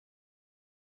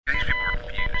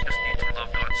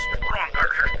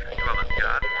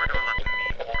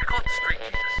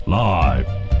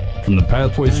from the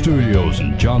Pathway Studios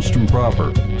in Johnston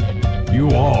proper. You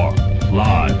are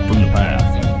live from the path.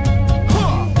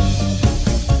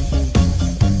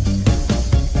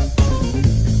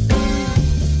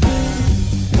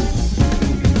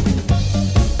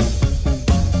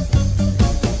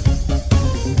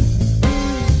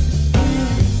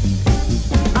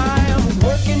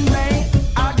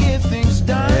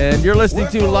 And you're listening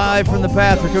to Live from the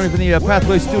Path. We're coming from the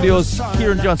Pathway Studios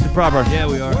here in Johnston proper. Yeah,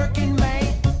 we are.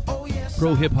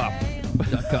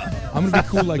 ProHipHop.com. I'm going to be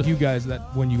cool like you guys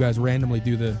that when you guys randomly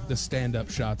do the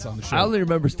stand-up shots on the show. I only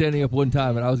remember standing up one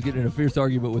time, and I was getting in a fierce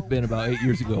argument with Ben about 8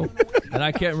 years ago. And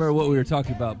I can't remember what we were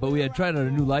talking about, but we had tried out a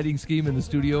new lighting scheme in the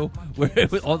studio where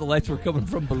all the lights were coming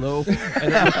from below.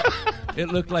 And it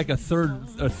looked like a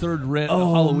third rent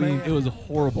Halloween. Man. It was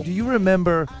horrible. Do you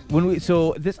remember when we?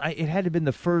 So this, it had to have been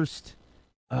the first,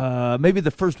 maybe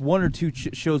the first one or two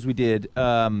shows we did.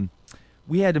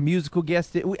 We had a musical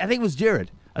guest. I think it was Jared.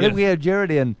 I think we had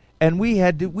Jared in, and we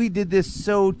did this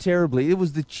so terribly. It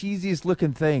was the cheesiest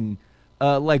looking thing,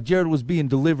 like Jared was being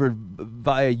delivered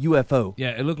via UFO.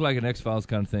 Yeah, it looked like an X-Files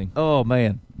kind of thing. Oh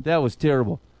man, that was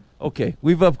terrible. Okay,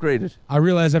 we've upgraded. I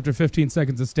realized after 15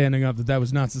 seconds of standing up that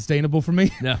was not sustainable for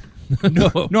me. No.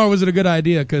 Nor was it a good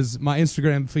idea because my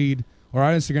Instagram feed, or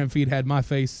our Instagram feed, had my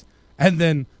face, and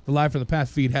then the Live from the Path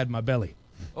feed had my belly.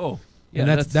 Oh, yeah.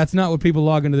 And that's not what people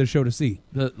log into the show to see.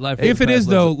 If it is,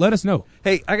 though, let us know.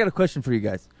 Hey, I got a question for you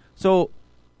guys. So,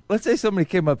 let's say somebody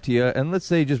came up to you, and let's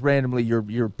say just randomly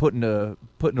you're putting a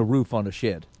roof on a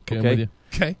shed. Okay. I'm with you.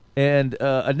 Okay. And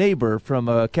a neighbor from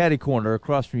a catty corner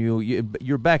across from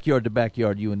your backyard to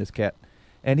backyard, you and this cat,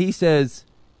 and he says,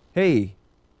 "Hey,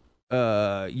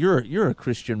 you're a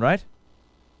Christian, right?"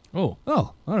 Oh,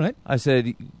 all right. I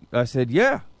said,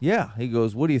 yeah. He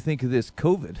goes, "What do you think of this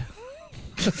COVID?"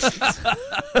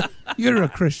 You're a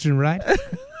Christian, right?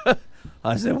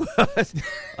 I said,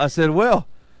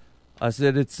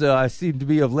 it's I seem to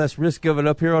be of less risk of it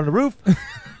up here on the roof.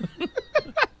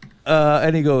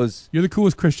 And he goes, "You're the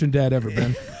coolest Christian dad ever,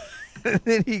 Ben." And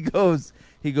then he goes,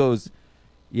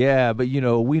 "Yeah, but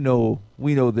we know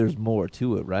there's more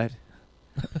to it, right?"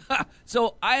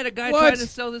 So I had a guy trying to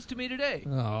sell this to me today.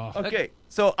 Oh. Okay,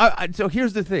 so so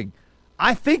here's the thing.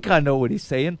 I think I know what he's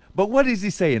saying, but what is he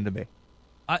saying to me?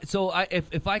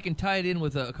 If I can tie it in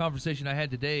with a conversation I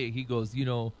had today, he goes, he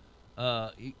goes,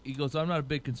 "I'm not a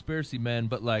big conspiracy man,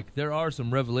 but like there are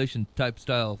some Revelation type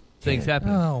style things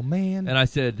happening." Oh man! And I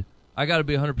said, I got to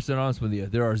be 100% honest with you.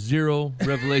 There are zero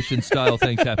Revelation style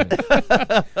things happening.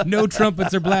 No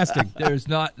trumpets are blasting.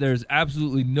 There's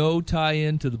absolutely no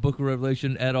tie-in to the Book of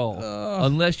Revelation at all,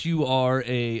 unless you are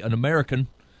an American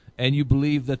and you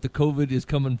believe that the COVID is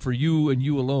coming for you and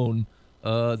you alone.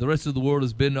 The rest of the world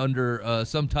has been under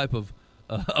some type of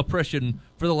oppression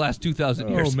for the last 2,000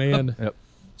 years. Oh man! Yep.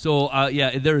 So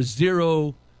there is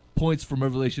zero points from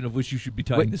Revelation of which you should be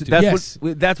tying this to.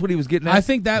 That's what he was getting at? I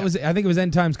think it was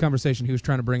end times conversation he was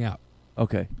trying to bring out.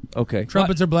 Okay.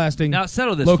 Trumpets are blasting. Now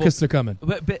settle this. Locusts are coming.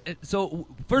 So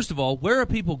first of all, where are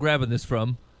people grabbing this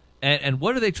from? And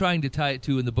what are they trying to tie it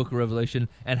to in the Book of Revelation,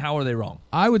 and how are they wrong?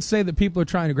 I would say that people are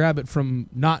trying to grab it from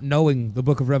not knowing the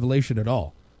Book of Revelation at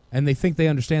all. And they think they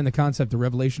understand the concept that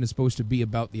Revelation is supposed to be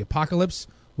about the apocalypse,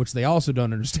 which they also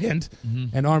don't understand,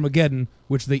 and Armageddon,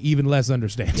 which they even less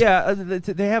understand. Yeah,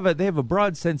 they have a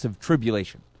broad sense of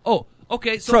tribulation. Oh,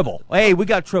 okay. So, trouble. Hey, we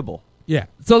got trouble. Yeah.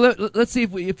 So let's see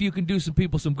if you can do some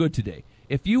people some good today.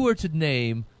 If you were to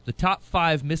name the top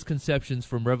 5 misconceptions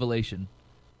from Revelation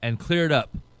and clear it up,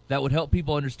 that would help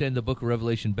people understand the Book of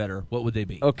Revelation better. What would they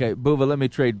be? Okay, Booba, let me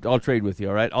trade. I'll trade with you.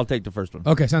 All right, I'll take the first one.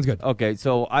 Okay, sounds good. Okay,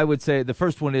 so I would say the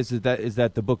first one is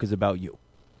that the book is about you.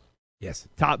 Yes.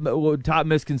 Top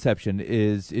misconception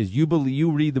is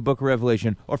you read the Book of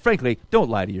Revelation, or frankly, don't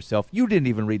lie to yourself. You didn't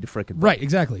even read the frickin' book. Right,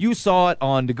 exactly. You saw it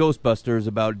on the Ghostbusters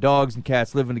about dogs and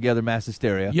cats living together, mass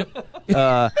hysteria. Yep.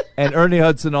 And Ernie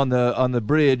Hudson on the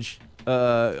bridge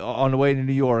on the way to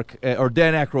New York, or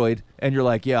Dan Aykroyd, and you're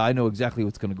like, yeah, I know exactly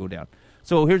what's going to go down.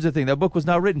 So here's the thing: that book was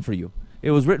not written for you.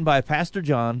 It was written by Pastor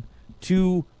John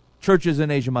to churches in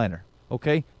Asia Minor.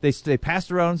 Okay, they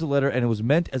passed around as a letter, and it was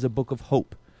meant as a book of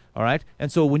hope. All right,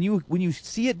 and so when you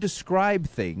see it describe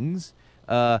things,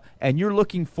 and you're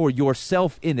looking for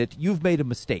yourself in it, you've made a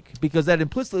mistake, because that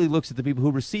implicitly looks at the people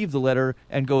who received the letter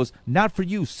and goes, "Not for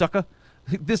you, sucker.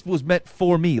 This was meant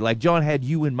for me." Like John had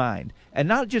you in mind, and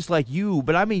not just like you,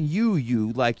 but I mean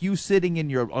you, like you sitting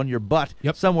on your butt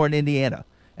somewhere in Indiana,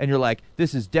 and you're like,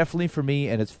 "This is definitely for me,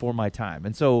 and it's for my time."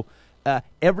 And so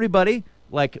everybody,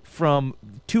 like from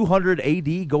 200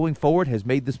 AD going forward, has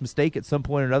made this mistake at some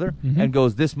point or another, and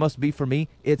goes, "This must be for me.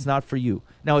 It's not for you."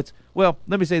 Now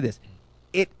let me say this.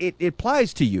 it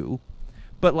applies to you,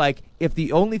 but like if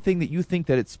the only thing that you think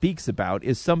that it speaks about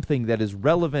is something that is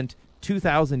relevant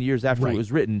 2,000 years after it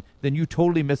was written, then you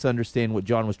totally misunderstand what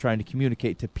John was trying to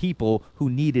communicate to people who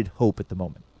needed hope at the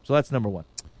moment. So that's number one.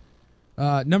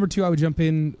 Number two, I would jump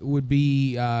in, would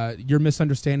be your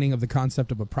misunderstanding of the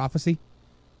concept of a prophecy.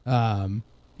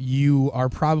 You are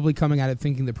probably coming at it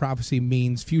thinking that prophecy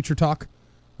means future talk.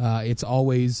 It's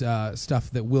always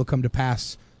stuff that will come to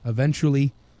pass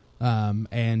eventually,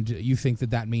 and you think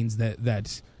that means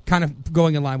that kind of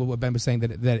going in line with what Ben was saying,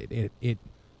 that it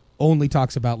only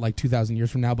talks about like 2,000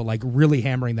 years from now, but like really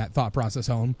hammering that thought process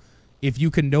home. If you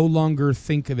can no longer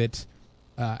think of it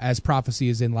as prophecy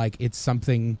as in like it's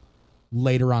something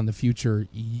later on in the future,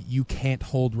 you can't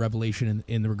hold Revelation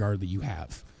in the regard that you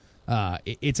have.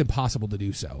 It's impossible to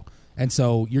do so. And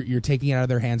so you're taking it out of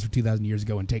their hands for 2,000 years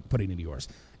ago and putting it into yours.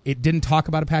 It didn't talk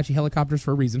about Apache helicopters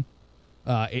for a reason.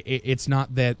 It's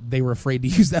not that they were afraid to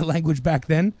use that language back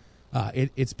then.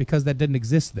 It's because that didn't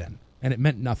exist then, and it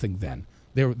meant nothing then.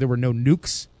 There were no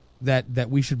nukes that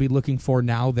we should be looking for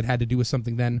now that had to do with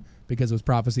something then because it was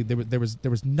prophecy. There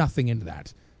was nothing into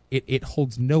that. It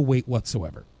holds no weight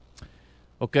whatsoever.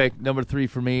 Okay, number three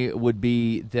for me would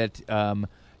be that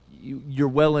you're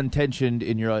well-intentioned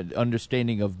in your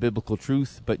understanding of biblical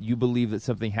truth, but you believe that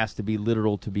something has to be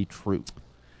literal to be true.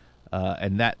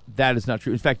 And that is not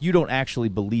true. In fact, you don't actually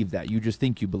believe that. You just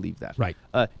think you believe that. Right.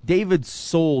 David's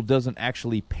soul doesn't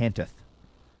actually panteth.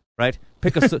 Right?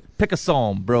 Pick a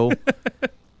psalm, bro.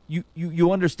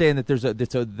 You understand that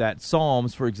that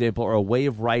psalms, for example, are a way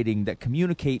of writing that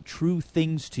communicate true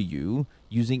things to you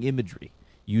using imagery,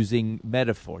 using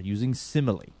metaphor, using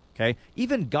simile. Okay?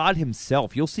 Even God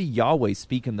himself, you'll see Yahweh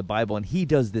speak in the Bible, and he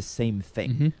does this same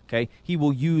thing. Mm-hmm. Okay? He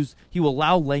will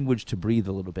allow language to breathe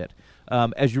a little bit.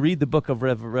 As you read the book of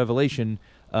Revelation,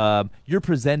 you're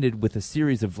presented with a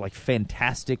series of like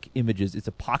fantastic images. It's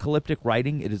apocalyptic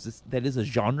writing. That is a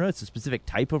genre. It's a specific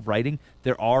type of writing.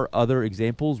 There are other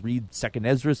examples. Read Second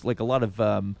Esdras, like a lot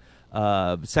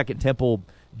of Second Temple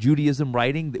Judaism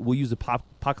writing that will use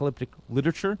apocalyptic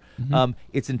literature. Mm-hmm.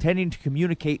 It's intending to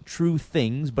communicate true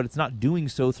things, but it's not doing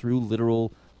so through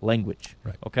literal language.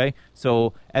 Right. Okay?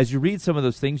 So as you read some of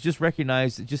those things, just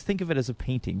think of it as a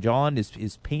painting. John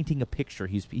is painting a picture.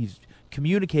 He's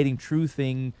communicating true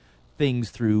things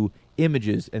through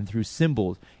images and through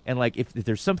symbols. And like if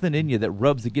there's something in you that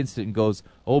rubs against it and goes,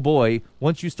 oh boy,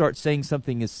 once you start saying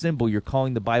something is symbol, you're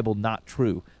calling the Bible not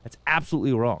true. That's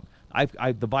absolutely wrong.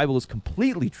 The Bible is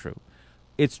completely true.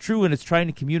 It's true, and it's trying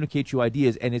to communicate you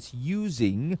ideas, and it's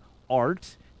using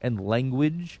art and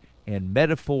language and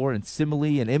metaphor and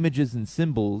simile and images and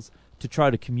symbols to try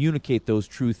to communicate those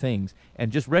true things.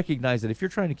 And just recognize that if you're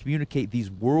trying to communicate these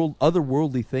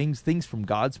otherworldly things from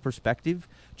God's perspective,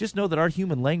 just know that our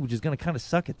human language is going to kind of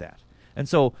suck at that. And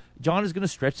so John is going to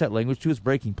stretch that language to its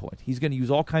breaking point. He's going to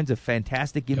use all kinds of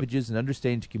fantastic images and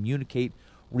understanding to communicate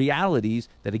realities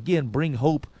that, again, bring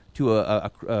hope to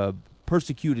a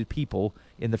persecuted people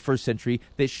in the first century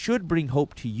that should bring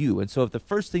hope to you. And so if the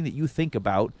first thing that you think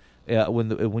about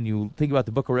when you think about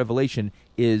the book of Revelation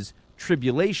is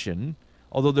tribulation,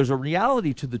 although there's a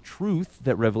reality to the truth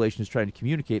that Revelation is trying to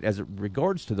communicate as it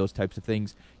regards to those types of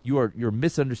things, you're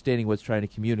misunderstanding what's trying to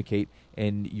communicate,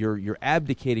 and you're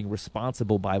abdicating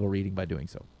responsible Bible reading by doing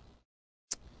so.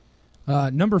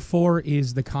 Number 4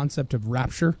 is the concept of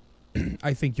rapture.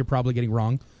 I think you're probably getting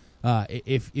wrong.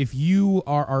 If you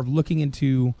are looking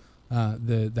into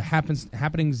the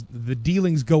happenings, the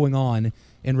dealings going on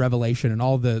in Revelation, and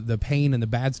all the pain and the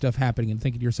bad stuff happening, and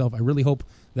thinking to yourself, I really hope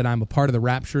that I'm a part of the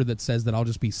rapture that says that I'll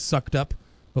just be sucked up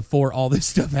before all this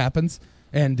stuff happens,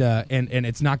 and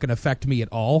it's not going to affect me at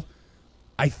all.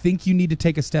 I think you need to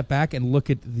take a step back and look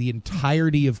at the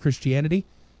entirety of Christianity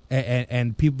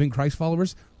and people being Christ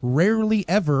followers. Rarely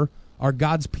ever are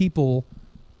God's people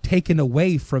taken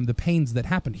away from the pains that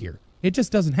happened here. It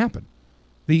just doesn't happen.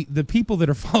 The people that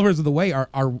are followers of the way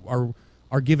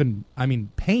are given,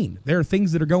 pain. There are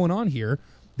things that are going on here.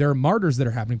 There are martyrs that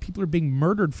are happening. People are being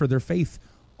murdered for their faith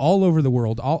all over the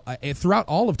world, throughout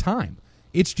all of time.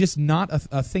 It's just not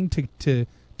a thing to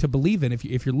believe in.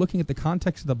 If you're looking at the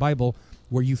context of the Bible,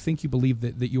 where you think you believe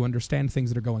that you understand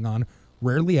things that are going on,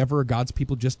 rarely ever are God's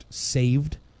people just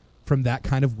saved from that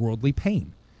kind of worldly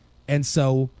pain. And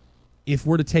so, if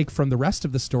we're to take from the rest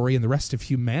of the story and the rest of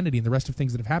humanity and the rest of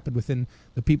things that have happened within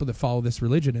the people that follow this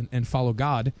religion and follow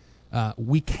God,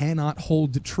 we cannot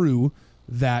hold true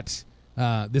that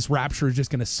this rapture is just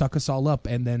going to suck us all up,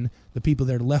 and then the people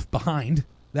that are left behind,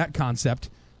 that concept,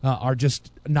 are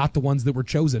just not the ones that were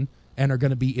chosen and are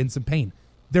going to be in some pain.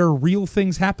 There are real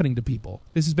things happening to people.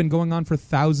 This has been going on for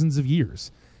thousands of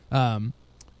years.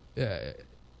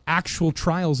 actual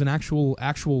trials and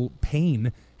actual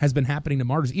pain has been happening to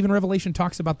martyrs. Even Revelation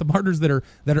talks about the martyrs that are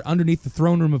underneath the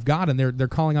throne room of God, and they're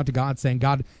calling out to God, saying,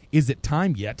 "God, is it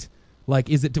time yet? Like,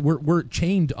 is it? We're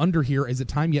chained under here. Is it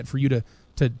time yet for you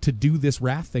to do this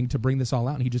wrath thing, to bring this all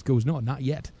out?" And he just goes, "No, not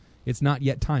yet. It's not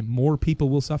yet time. More people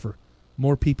will suffer.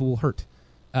 More people will hurt."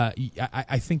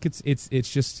 I think it's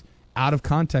just out of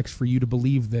context for you to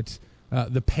believe that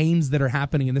the pains that are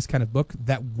happening in this kind of book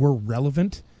that were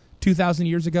relevant 2,000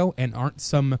 years ago and aren't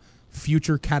some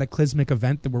future cataclysmic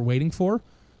event that we're waiting for,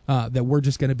 that we're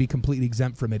just going to be completely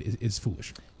exempt from it is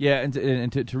foolish. Yeah,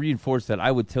 and to reinforce that,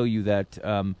 I would tell you that,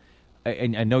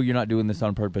 and I know you're not doing this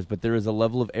on purpose, but there is a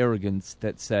level of arrogance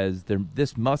that says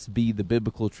this must be the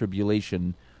biblical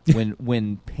tribulation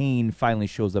when pain finally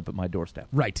shows up at my doorstep.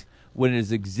 Right. When it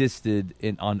has existed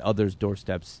on others'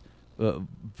 doorsteps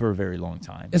for a very long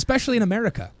time. Especially in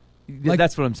America.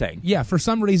 That's what I'm saying. Yeah, for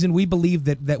some reason we believe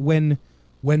that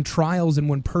when trials and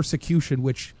when persecution,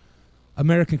 which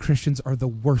American Christians are the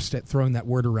worst at throwing that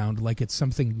word around like it's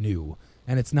something new,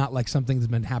 and it's not like something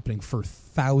that's been happening for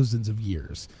thousands of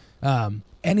years.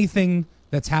 Anything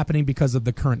that's happening because of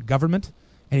the current government,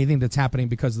 anything that's happening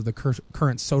because of the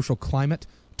current social climate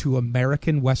to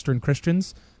American Western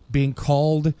Christians being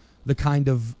called the kind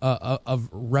of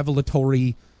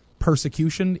revelatory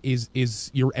persecution is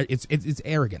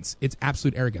arrogance. It's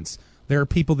absolute arrogance. There are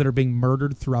people that are being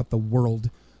murdered throughout the world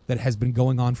that has been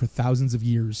going on for thousands of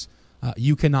years.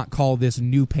 You cannot call this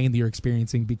new pain that you're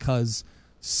experiencing because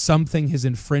something has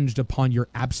infringed upon your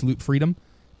absolute freedom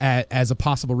as a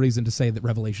possible reason to say that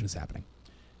revelation is happening.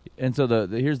 And so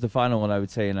here's the final one I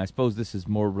would say, and I suppose this is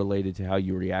more related to how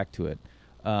you react to it.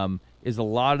 Is a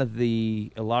lot of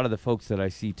the folks that I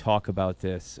see talk about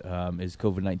this, is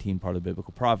COVID-19 part of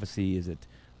biblical prophecy? Is it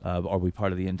are we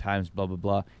part of the end times? Blah blah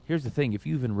blah. Here's the thing: if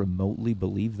you even remotely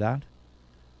believe that,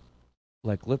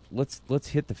 like let's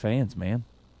hit the fans, man.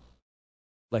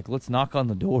 Like let's knock on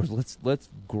the doors. Let's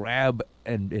grab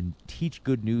and teach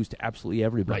good news to absolutely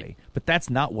everybody. Right. But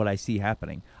that's not what I see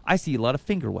happening. I see a lot of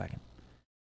finger wagging.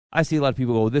 I see a lot of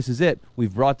people go, "This is it.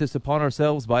 We've brought this upon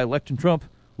ourselves by electing Trump.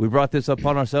 We brought this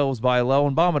upon ourselves by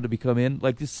allowing Obama to become in.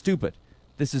 Like, this is stupid.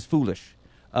 This is foolish."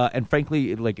 And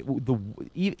frankly, like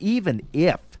even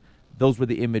if those were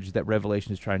the image that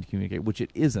Revelation is trying to communicate, which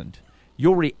it isn't,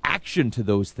 your reaction to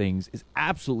those things is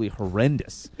absolutely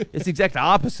horrendous. It's the exact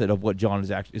opposite of what John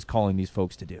is calling these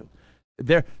folks to do.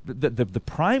 The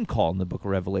prime call in the book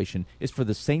of Revelation is for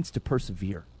the saints to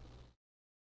persevere.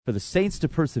 For the saints to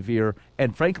persevere,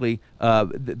 and frankly,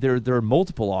 there are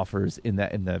multiple offers in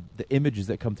the images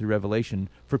that come through Revelation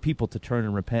for people to turn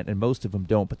and repent, and most of them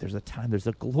don't. But there's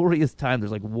a glorious time.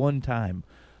 There's like one time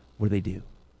where they do,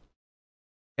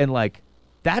 and like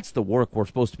that's the work we're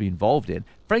supposed to be involved in.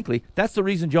 Frankly, that's the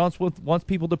reason John wants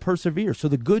people to persevere, so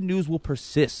the good news will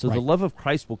persist, so right. The love of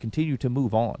Christ will continue to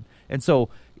move on, and so.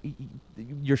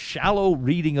 Your shallow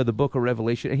reading of the book of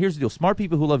Revelation, and here's the deal: smart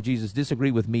people who love Jesus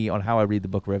disagree with me on how I read the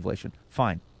book of Revelation.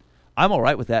 Fine, I'm all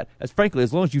right with that. As frankly,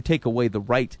 as long as you take away the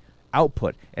right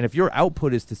output, and if your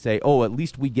output is to say, "Oh, at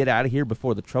least we get out of here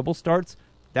before the trouble starts,"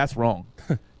 that's wrong.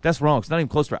 That's wrong. It's not even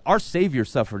close to right. Our Savior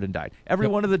suffered and died. Every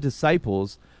one of the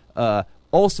disciples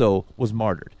also was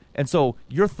martyred. And so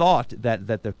your thought that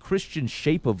the Christian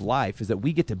shape of life is that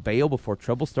we get to bail before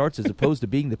trouble starts as opposed to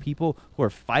being the people who are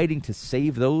fighting to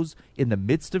save those in the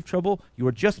midst of trouble, you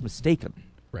are just mistaken.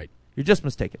 Right. You're just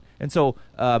mistaken. And so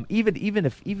even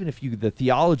if the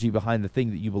theology behind the thing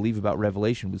that you believe about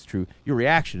Revelation was true, your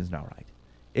reaction is not right.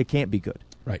 It can't be good.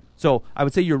 Right. So I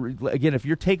would say if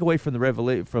your takeaway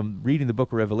from reading the book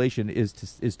of Revelation is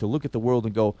to look at the world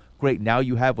and go, great, now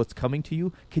you have what's coming to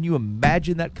you. Can you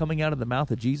imagine that coming out of the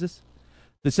mouth of Jesus?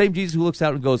 The same Jesus who looks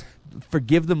out and goes,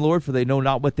 "Forgive them, Lord, for they know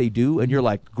not what they do." And you're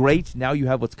like, great, now you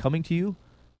have what's coming to you.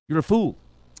 You're a fool.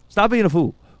 Stop being a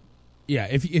fool. Yeah,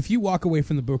 if you walk away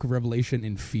from the book of Revelation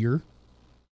in fear,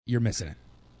 you're missing it.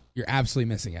 You're absolutely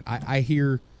missing it. I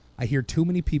hear too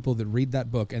many people that read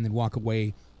that book and then walk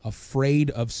away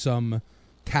afraid of some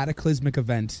cataclysmic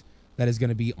event that is going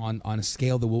to be on a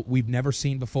scale that we've never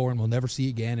seen before and we'll never see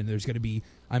again, and there's going to be,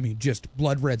 just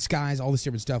blood red skies, all this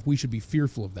different stuff. We should be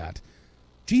fearful of that.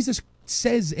 Jesus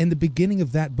says in the beginning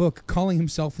of that book, calling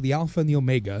himself the Alpha and the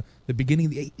Omega,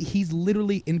 he's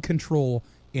literally in control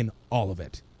in all of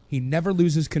it. He never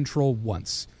loses control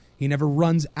once. He never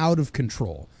runs out of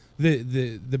control.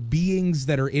 The beings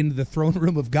that are in the throne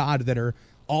room of God that are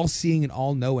all-seeing and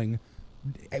all-knowing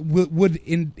would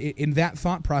in that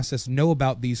thought process know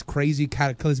about these crazy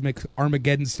cataclysmic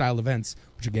Armageddon-style events,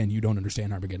 which, again, you don't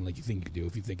understand Armageddon like you think you do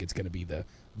if you think it's going to be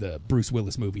the Bruce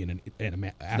Willis movie in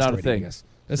an asteroid, not a thing. I guess.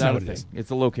 That's not not a what it is. thing. It's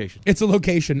a location. It's a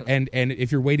location, and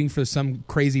if you're waiting for some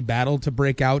crazy battle to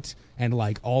break out and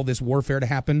like all this warfare to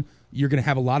happen, you're going to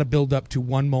have a lot of build up to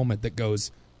one moment that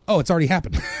goes, oh, it's already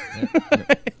happened.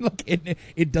 Look,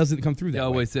 it doesn't come through that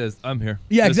Yahweh way. says, I'm here.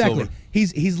 Yeah, It's exactly. over.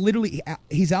 He's literally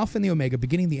he's Alpha and the Omega,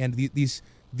 beginning and the end.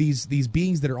 These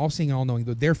beings that are all seeing and all knowing,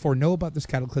 that therefore know about this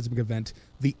cataclysmic event.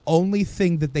 The only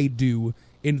thing that they do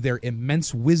in their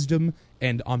immense wisdom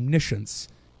and omniscience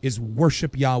is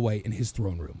worship Yahweh in His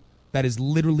throne room. That is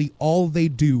literally all they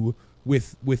do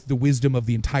with the wisdom of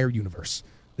the entire universe.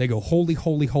 They go, holy,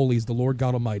 holy, holy is the Lord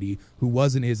God Almighty, who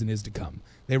was and is to come.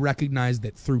 They recognize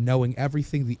that through knowing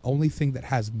everything, the only thing that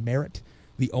has merit,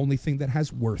 the only thing that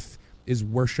has worth, is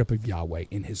worship of Yahweh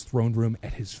in His throne room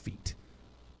at His feet.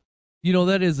 You know,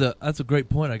 that's a great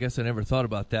point. I guess I never thought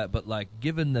about that. But, like,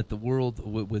 given that the world,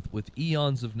 with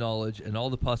eons of knowledge and all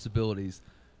the possibilities,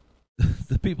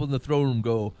 the people in the throne room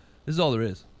go, this is all there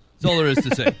is. That's all there is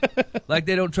to say. Like,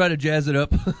 they don't try to jazz it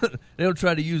up. They don't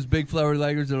try to use big flowery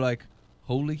language. They're like,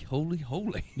 holy, holy,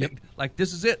 holy. Yep. Like,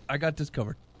 this is it. I got this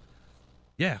covered.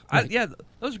 Yeah. Right.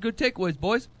 Those are good takeaways,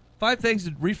 boys. 5 things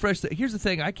to refresh. Here's the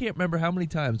thing. I can't remember how many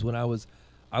times when I was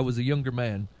a younger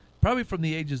man, probably from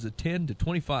the ages of 10 to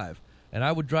 25, and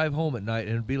I would drive home at night, and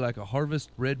it'd be like a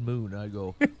harvest red moon. And I'd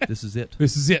go, this is it.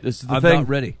 This is it. This is the I'm thing. not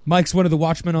ready. Mike's one of the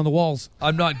watchmen on the walls.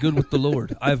 I'm not good with the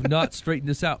Lord. I have not straightened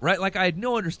this out. Right? Like, I had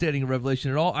no understanding of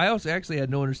Revelation at all. I also actually had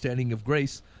no understanding of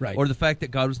grace, Right. or the fact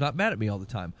that God was not mad at me all the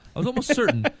time. I was almost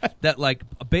certain that, like,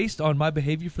 based on my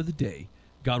behavior for the day,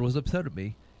 God was upset at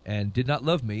me and did not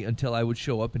love me until I would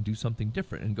show up and do something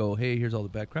different and go, hey, here's all the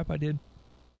bad crap I did.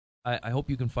 I hope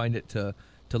you can find it to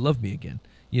love me again.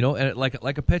 You know, and like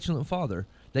a petulant father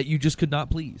that you just could not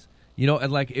please. You know,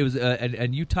 and like it was,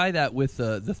 and you tie that with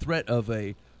the threat of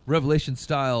a Revelation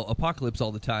style apocalypse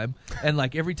all the time, and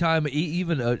like every time,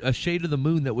 even a shade of the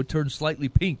moon that would turn slightly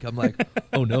pink, I'm like,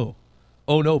 oh no,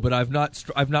 but I've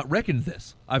not reckoned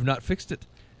this, I've not fixed it,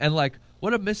 and like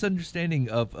what a misunderstanding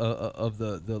of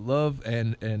the love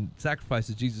and sacrifice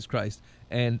of Jesus Christ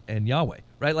and Yahweh,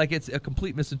 right? Like it's a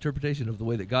complete misinterpretation of the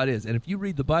way that God is. And if you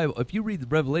read the Bible, if you read the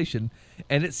Revelation,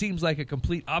 and it seems like a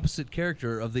complete opposite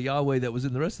character of the Yahweh that was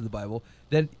in the rest of the Bible,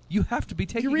 then you have to be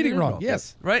taking You're reading it in wrong,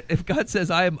 yes. right? If God says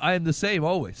I am the same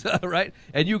always, right?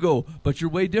 And you go, but you're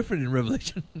way different in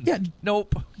Revelation. Yeah.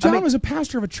 Nope. John was a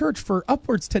pastor of a church for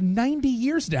upwards to 90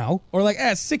 years now, or like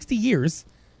 60 years,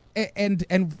 and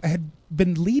had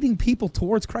been leading people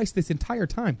towards Christ this entire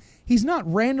time. He's not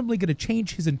randomly going to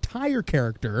change his entire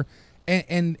character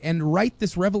and write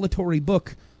this revelatory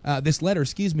book, this letter,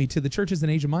 to the churches in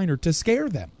Asia Minor to scare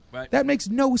them. Right. That makes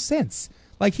no sense.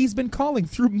 Like, he's been calling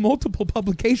through multiple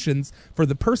publications for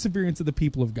the perseverance of the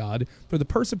people of God, for the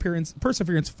perseverance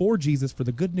for Jesus, for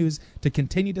the good news to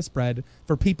continue to spread,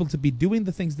 for people to be doing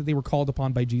the things that they were called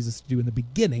upon by Jesus to do in the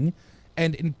beginning,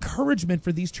 and encouragement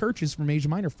for these churches from Asia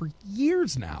Minor for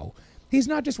years now. He's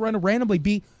not just going to randomly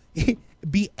be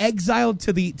exiled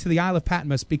to the Isle of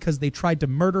Patmos because they tried to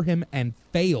murder him and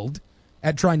failed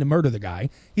at trying to murder the guy.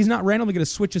 He's not randomly going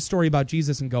to switch his story about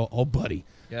Jesus and go, oh, buddy,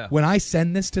 Yeah. when I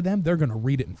send this to them, they're going to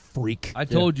read it and freak. I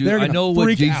told you, They're I gonna know what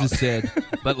freak Jesus out. said,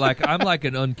 but like I'm like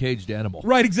an uncaged animal.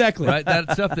 Right, exactly. Right?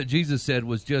 That stuff that Jesus said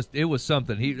was it was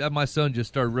something. My son just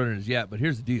started running his yap, but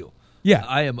here's the deal. Yeah.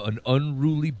 I am an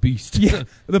unruly beast. Yeah,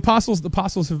 the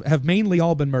apostles have mainly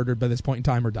all been murdered by this point in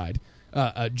time or died.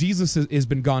 Jesus has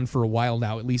been gone for a while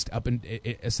now, at least up and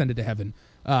ascended to heaven.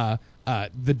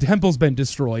 The temple's been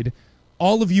destroyed.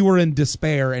 All of you are in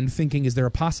despair and thinking, is there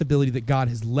a possibility that God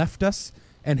has left us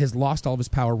and has lost all of his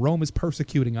power? Rome is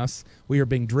persecuting us. We are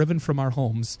being driven from our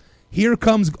homes. Here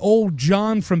comes old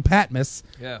John from Patmos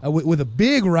with a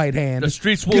big right hand. The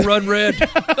streets will run red.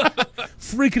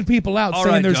 Freaking people out, All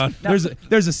saying right, John. there's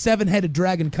a 7-headed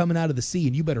dragon coming out of the sea,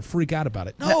 and you better freak out about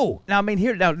it. No, Now, I mean,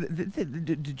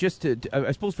 just to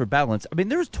I suppose for balance, I mean,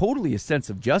 there's totally a sense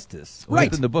of justice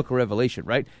within the Book of Revelation,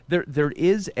 right? There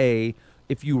is a.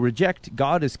 If you reject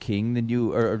God as king, then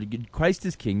or Christ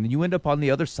as king, then you end up on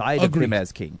the other side of him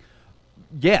as king.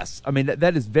 Yes, I mean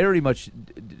that is very much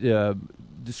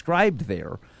described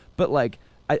there. But like,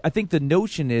 I think the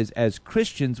notion is, as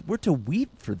Christians, we're to weep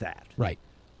for that. right.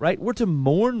 Right, we're to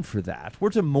mourn for that. We're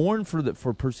to mourn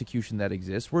for persecution that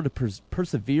exists. We're to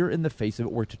persevere in the face of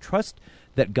it. We're to trust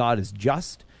that God is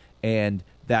just and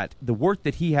that the work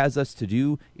that he has us to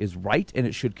do is right, and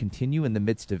it should continue in the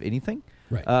midst of anything.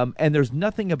 Right. And there's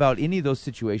nothing about any of those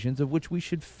situations of which we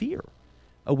should fear.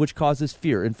 which causes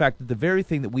fear. In fact, the very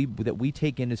thing that we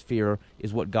take in as fear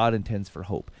is what God intends for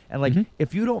hope. And like,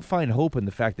 if you don't find hope in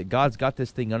the fact that God's got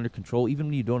this thing under control, even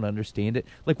when you don't understand it,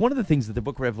 like one of the things that the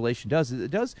book of Revelation does is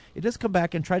it does come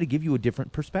back and try to give you a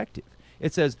different perspective.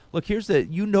 It says, look, here's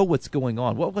you know what's going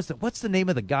on. What's the name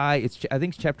of the guy? I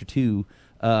think it's chapter 2,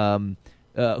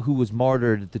 who was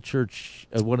martyred at the church,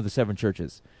 one of the 7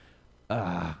 churches.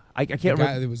 I can't remember. The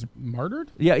guy that was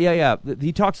martyred? Yeah.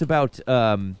 He talks about,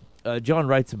 John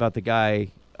writes about the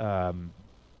guy,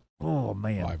 oh,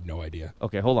 man. I have no idea.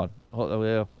 Okay, hold on.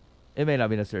 Well, it may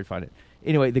not be necessary to find it.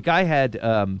 Anyway, the guy had,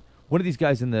 one of these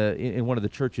guys in one of the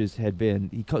churches had been,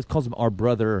 he calls him our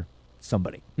brother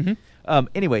somebody.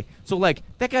 Anyway, so like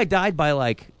that guy died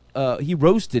by he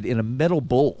roasted in a metal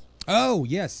bowl. Oh,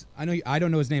 yes. I know. I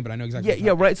don't know his name, but I know exactly.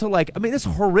 Yeah, right. So like, I mean, this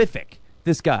is horrific.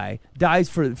 This guy dies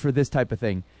for this type of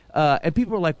thing. And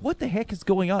people are like, what the heck is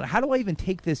going on? How do I even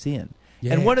take this in?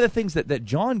 Yeah. And one of the things that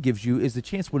John gives you is the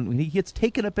chance when he gets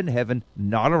taken up into heaven,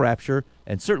 not a rapture,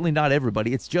 and certainly not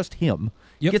everybody, it's just him.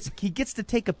 Yep. He gets to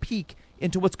take a peek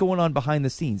into what's going on behind the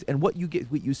scenes. And what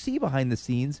you see behind the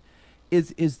scenes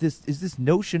is this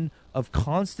notion of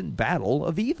constant battle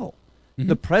of evil.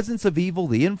 The presence of evil,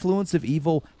 the influence of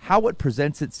evil, how it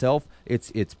presents itself,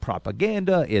 it's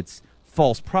propaganda, it's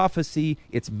false prophecy,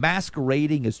 it's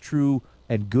masquerading as true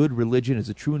and good religion, as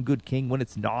a true and good king when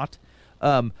it's not.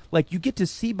 Like you get to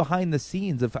see behind the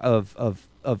scenes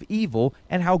of evil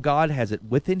and how God has it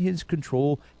within his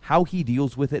control, how he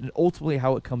deals with it, and ultimately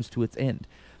how it comes to its end.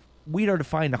 We are to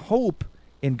find hope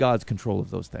in God's control of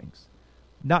those things,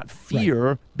 not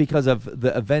fear because of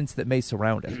the events that may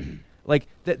surround it. Like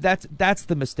that's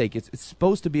the mistake. It's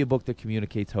supposed to be a book that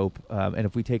communicates hope, and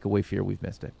if we take away fear, we've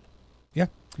missed it. Yeah,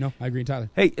 no, I agree entirely.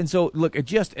 Hey, and so look,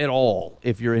 just at all,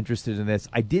 if you're interested in this,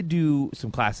 I did do some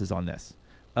classes on this.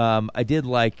 I did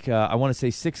I want to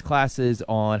say 6 classes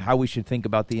on how we should think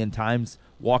about the end times,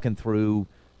 walking through,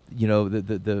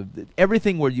 the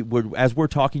everything where as we're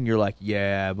talking, you're like,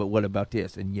 yeah, but what about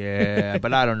this? And yeah,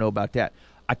 but I don't know about that.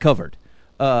 I covered.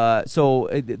 I've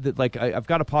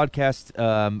got a podcast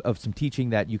of some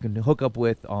teaching that you can hook up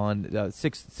with on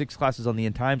 6 classes on the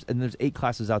end times, and there's 8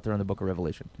 classes out there on the Book of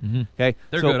Revelation. Okay,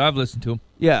 they're good. I've listened to them.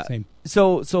 Yeah, Same.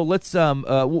 So let's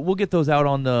we'll get those out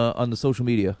on the social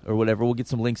media or whatever. We'll get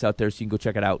some links out there so you can go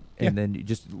check it out, and then you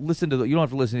just listen to. You don't have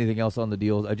to listen to anything else on the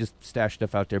deals. I just stashed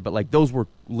stuff out there, but like those were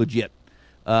legit.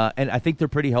 And I think they're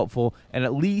pretty helpful, and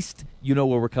at least you know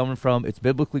where we're coming from. It's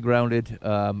biblically grounded.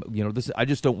 I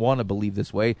just don't want to believe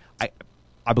this way.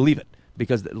 I believe it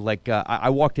because, I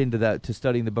walked into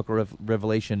studying the Book of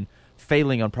Revelation,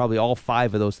 failing on probably all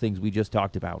 5 of those things we just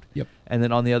talked about. Yep. And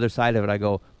then on the other side of it, I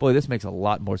go, boy, this makes a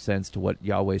lot more sense to what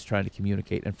Yahweh is trying to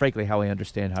communicate, and frankly, how I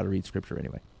understand how to read Scripture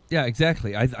anyway. Yeah,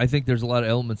 exactly. I think there's a lot of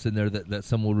elements in there that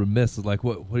some will remiss. Like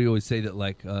what do you always say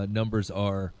that numbers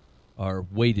are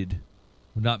weighted.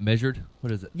 Not measured?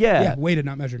 What is it? Yeah. Weighted,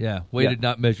 not measured. Yeah, weighted,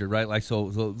 not measured, right? Like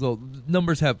so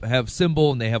numbers have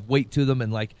symbol and they have weight to them,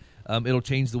 and it'll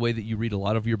change the way that you read a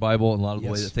lot of your Bible and a lot of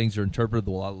the way that things are interpreted,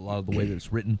 a lot of the way that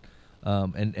it's written.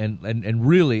 And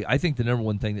really, I think the number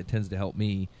one thing that tends to help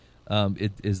me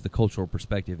is the cultural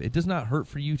perspective. It does not hurt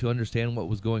for you to understand what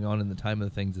was going on in the time of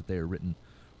the things that they are written.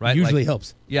 Right? It usually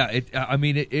helps. Yeah,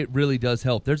 it really does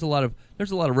help. There's a lot of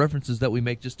references that we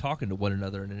make just talking to one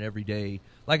another in an everyday.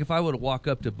 Like if I were to walk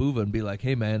up to Buva and be like,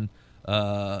 "Hey man,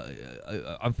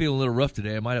 I'm feeling a little rough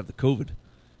today. I might have the COVID."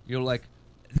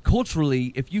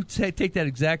 Culturally, if you take that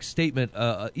exact statement,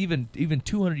 even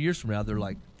 200 years from now, they're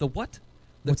like, "The what?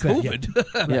 The What's that?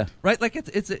 COVID?" Yeah. Right? Like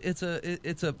it's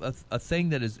a thing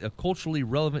that is culturally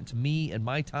relevant to me and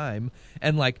my time,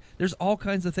 and there's all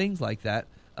kinds of things like that.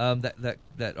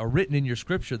 That are written in your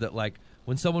scripture that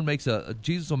when someone makes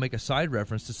Jesus will make a side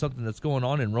reference to something that's going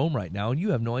on in Rome right now and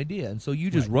you have no idea, and so you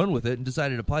just run with it and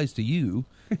decide it applies to you,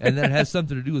 and then it has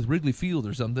something to do with Wrigley Field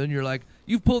or something. You're like,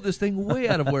 you've pulled this thing way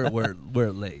out of where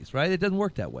it lays, right? It doesn't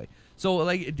work that way. So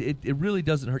it really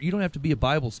doesn't hurt. You don't have to be a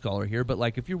Bible scholar here, but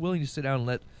if you're willing to sit down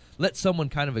and let someone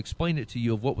kind of explain it to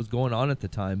you of what was going on at the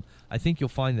time, I think you'll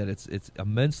find that it's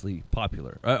immensely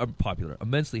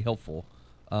immensely helpful.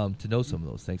 To know some of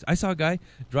those things. I saw a guy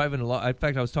driving a lot. In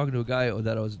fact, I was talking to a guy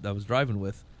that I was driving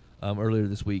with earlier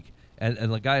this week, and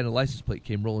the guy in a license plate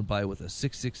came rolling by with a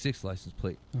 666 license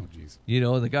plate. Oh, jeez.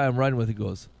 And the guy I'm riding with, he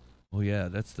goes, "Oh yeah,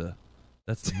 that's the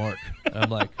mark." And I'm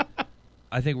like,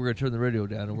 I think we're going to turn the radio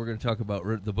down and we're going to talk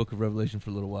about the Book of Revelation for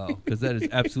a little while, because that is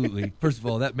absolutely. First of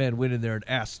all, that man went in there and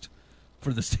asked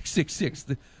for the 666,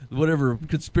 whatever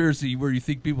conspiracy where you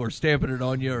think people are stamping it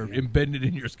on you or embedding it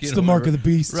in your skin. It's the mark of the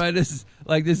beast. Right. This is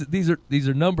like this. These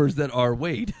are numbers that are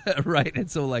weighed. Right. And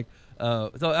so like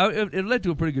it led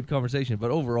to a pretty good conversation.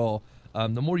 But overall,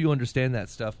 the more you understand that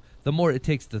stuff, the more it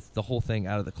takes the whole thing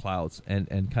out of the clouds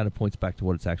and kind of points back to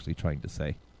what it's actually trying to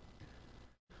say.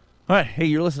 All right. Hey,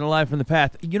 you're listening to Live from the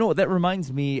Path. You know what? That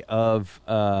reminds me of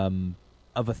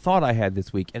a thought I had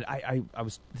this week, and I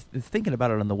was thinking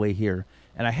about it on the way here,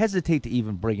 and I hesitate to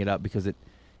even bring it up because it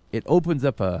opens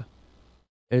up like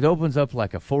a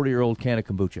 40-year-old can of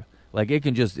kombucha. Like it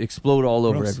can just explode all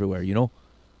over everywhere, you know.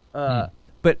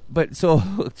 But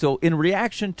so in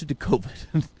reaction to the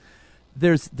COVID,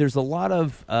 there's a lot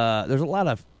of hot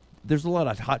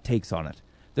takes on it.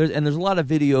 There's a lot of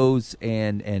videos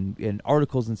and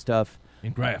articles and stuff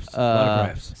And graphs, a lot of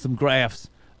graphs, some graphs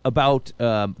about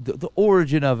the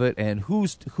origin of it and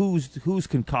who's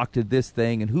concocted this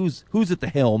thing and who's at the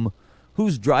helm,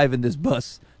 who's driving this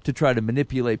bus to try to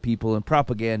manipulate people and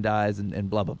propagandize and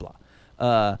blah blah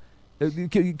blah.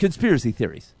 Conspiracy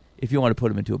theories, if you want to put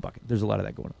them into a bucket. There's a lot of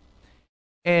that going on,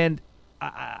 and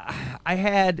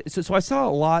I saw a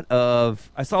lot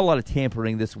of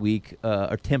tampering this week,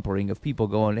 or tempering of people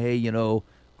going, hey, you know,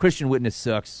 Christian witness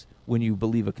sucks when you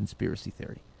believe a conspiracy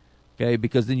theory, okay?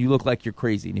 Because then you look like you're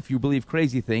crazy, and if you believe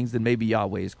crazy things, then maybe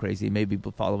Yahweh is crazy, maybe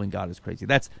following God is crazy.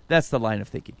 That's the line of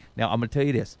thinking. Now I'm going to tell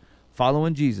you this: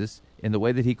 following Jesus in the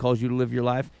way that He calls you to live your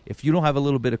life, if you don't have a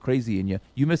little bit of crazy in you,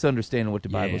 you misunderstand what the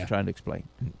Bible is trying to explain.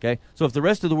 Okay, so if the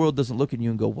rest of the world doesn't look at you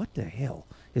and go, "What the hell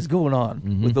is going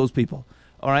on with those people?"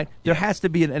 All right, there has to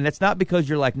be, and it's not because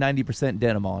you're like 90%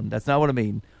 denim on. That's not what I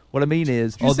mean. What I mean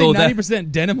is, did you say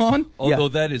 90% denim on? Although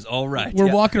that is all right.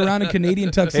 We're walking around in Canadian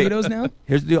tuxedos now.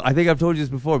 Here's the deal. I think I've told you this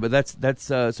before, but that's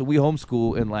so we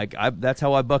homeschool, and like that's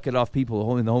how I bucket off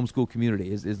people in the homeschool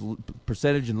community is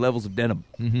percentage and levels of denim.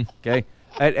 Okay,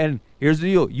 and here's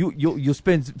the deal. You'll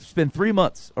spend 3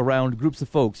 months around groups of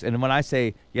folks, and when I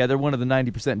say they're one of the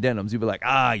 90% denims, you'll be like,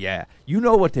 you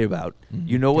know what they're about.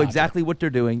 You know exactly what they're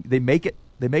doing. They make it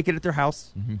at their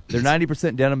house. They're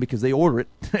 90% denim because they order it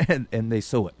and they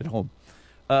sew it at home.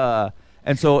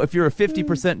 And so if you're a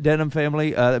 50% denim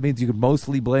family, that means you can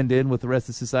mostly blend in with the rest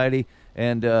of society,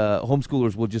 and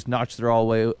homeschoolers will just notch their all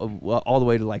the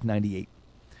way to like 98.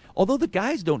 Although the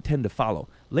guys don't tend to follow.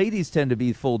 Ladies tend to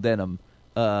be full denim.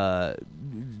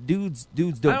 Dudes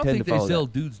don't tend to follow. I don't think they sell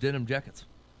that. dudes denim jackets.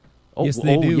 Yes,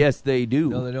 they do. Yes, they do.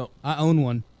 No, they don't. I own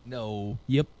one. No.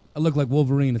 Yep. I look like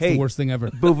Wolverine. It's the worst thing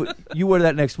ever. You wear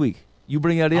that next week. You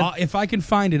bring that in? If I can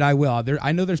find it, I will.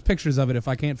 I know there's pictures of it. If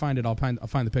I can't find it, I'll find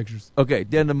the pictures. Okay,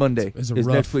 Denim Monday is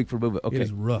next week for Move It. Okay. It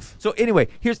is rough. So anyway,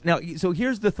 here's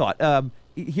the thought. I'm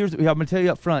going to tell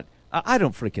you up front. I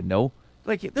don't freaking know.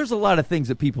 Like, there's a lot of things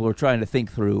that people are trying to think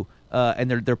through,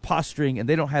 and they're posturing, and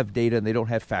they don't have data and they don't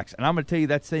have facts. And I'm going to tell you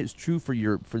that is true for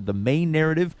the main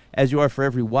narrative as you are for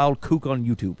every wild kook on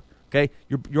YouTube. Okay,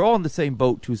 you're all in the same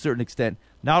boat to a certain extent.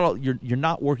 Not all, you're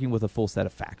not working with a full set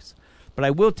of facts. But I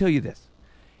will tell you this: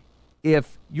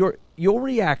 if your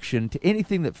reaction to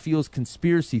anything that feels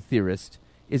conspiracy theorist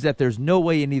is that there's no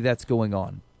way any of that's going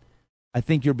on, I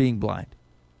think you're being blind.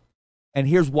 And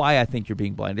here's why I think you're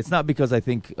being blind. It's not because I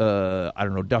think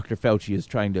Dr. Fauci is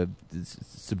trying to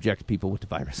subject people with the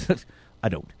virus. I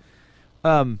don't.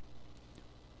 But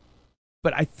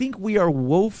I think we are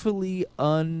woefully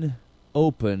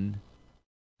unopen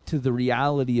to the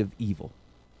reality of evil.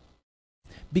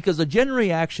 Because a general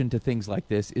reaction to things like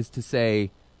this is to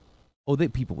say,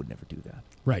 people would never do that.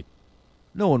 Right.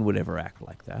 No one would ever act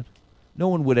like that. No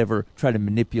one would ever try to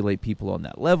manipulate people on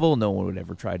that level. No one would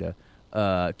ever try to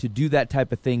do that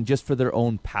type of thing just for their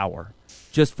own power,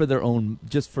 just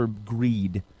for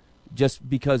greed, just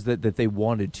because that they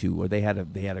wanted to, or they had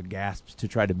a gasp to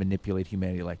try to manipulate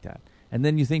humanity like that. And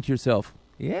then you think to yourself,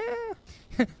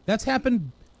 that's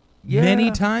happened many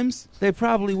times. They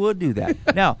probably would do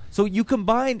that. Now, so if you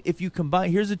combine,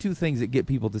 here's the two things that get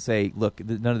people to say, look,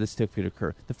 none of this stuff could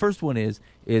occur. The first one is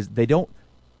we don't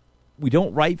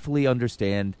rightfully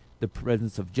understand the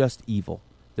presence of just evil.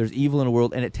 There's evil in the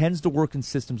world, and it tends to work in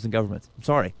systems and governments. I'm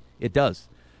sorry, it does.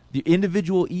 The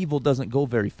individual evil doesn't go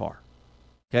very far.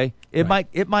 Okay,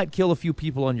 it might kill a few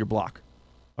people on your block,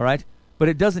 all right, but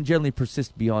it doesn't generally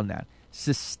persist beyond that.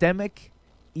 Systemic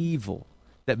evil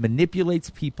that manipulates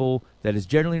people, that is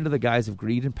generally under the guise of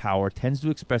greed and power, tends to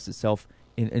express itself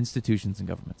in institutions and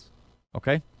governments.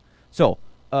 Okay, so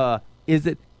is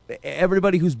it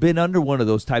everybody who's been under one of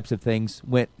those types of things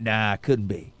went, nah, couldn't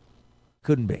be.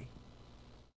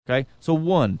 Okay, so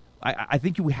one, I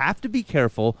think you have to be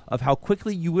careful of how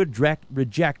quickly you would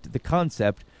reject the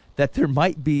concept that there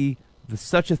might be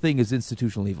such a thing as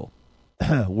institutional evil.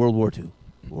 World War II,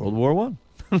 World War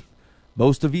I,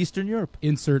 most of Eastern Europe.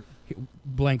 Insert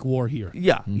blank war here.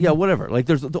 Yeah, yeah, whatever. Like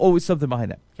there's always something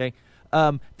behind that. Okay.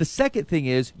 The second thing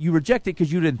is you reject it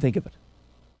because you didn't think of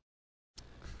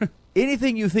it.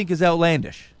 Anything you think is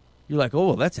outlandish, you're like, oh,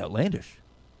 well, that's outlandish.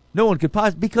 No one could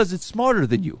possibly, because it's smarter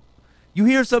than you. You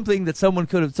hear something that someone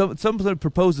could have, someone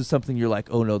proposes something, you're like,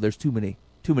 oh no, there's too many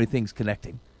things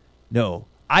connecting. No,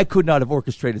 I could not have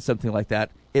orchestrated something like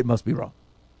that. It must be wrong.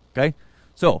 Okay,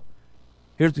 so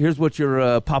here's what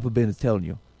your Papa Ben is telling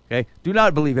you. Okay, do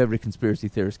not believe every conspiracy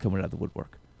theorist coming out of the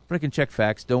woodwork. Frickin' check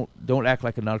facts. Don't act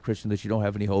like a non-Christian that you don't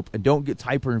have any hope, and don't get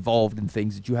hyper involved in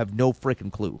things that you have no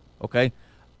frickin' clue. Okay,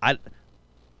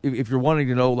 if you're wanting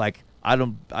to know, like, I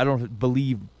don't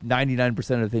believe 99%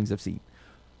 of the things I've seen.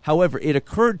 However, it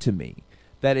occurred to me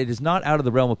that it is not out of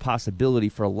the realm of possibility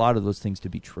for a lot of those things to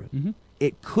be true. Mm-hmm.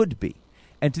 It could be.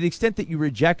 And to the extent that you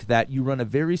reject that, you run a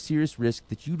very serious risk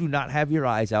that you do not have your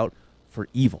eyes out for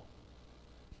evil.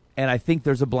 And I think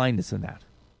there's a blindness in that.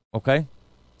 Okay?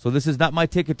 So this is not my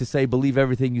ticket to say believe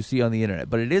everything you see on the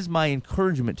internet, but it is my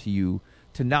encouragement to you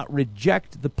to not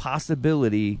reject the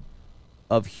possibility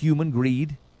of human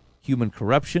greed, human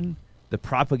corruption, the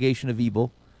propagation of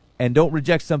evil, and don't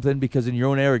reject something because in your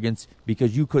own arrogance,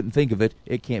 because you couldn't think of it,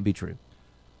 it can't be true.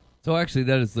 So actually,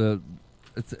 that is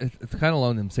it's kind of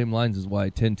along the same lines as why I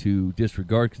tend to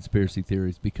disregard conspiracy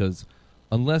theories, because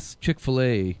unless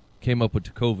Chick-fil-A came up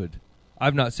with COVID,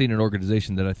 I've not seen an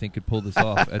organization that I think could pull this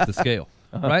off at the scale.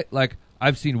 Right? Like,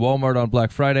 I've seen Walmart on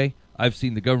Black Friday. I've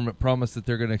seen the government promise that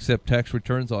they're going to accept tax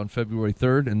returns on February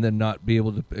 3rd and then not be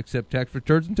able to accept tax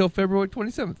returns until February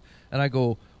 27th. And I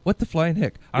go, what the flying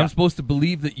heck? I'm supposed to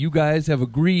believe that you guys have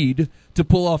agreed to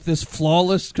pull off this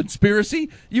flawless conspiracy?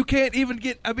 You can't even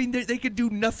get, I mean, they could do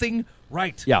nothing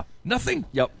right. Yeah. Nothing.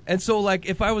 Yep. And so, like,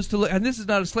 if I was to look, and this is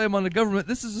not a slam on the government,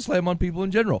 this is a slam on people in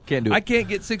general. Can't do it. I can't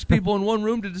get 6 people in one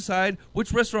room to decide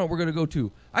which restaurant we're going to go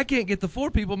to. I can't get the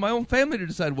 4 people in my own family to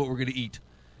decide what we're going to eat.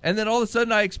 And then all of a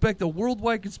sudden I expect a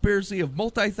worldwide conspiracy of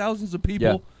multi-thousands of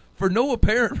people for no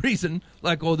apparent reason,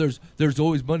 like, oh, there's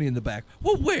always money in the back.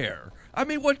 Well, where? I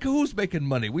mean, who's making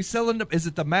money? We selling them? Is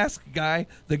it the mask guy,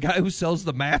 the guy who sells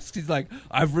the masks? He's like,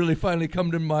 I've really finally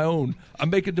come to my own. I'm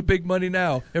making the big money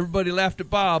now. Everybody laughed at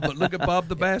Bob, but look at Bob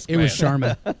the mask man. It was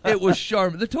Charmin. It was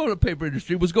Charmin. The toilet paper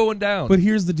industry was going down. But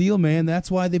here's the deal, man.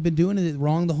 That's why they've been doing it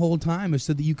wrong the whole time, is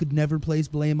so that you could never place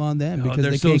blame on them because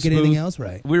they can't get anything else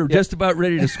right. We were just about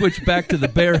ready to switch back to the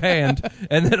bare hand,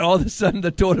 and then all of a sudden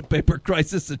the toilet paper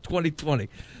crisis of 2020.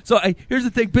 So here's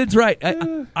the thing. Ben's right.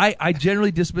 I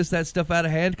generally dismiss that stuff out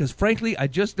of hand because, frankly, I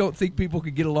just don't think people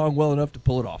can get along well enough to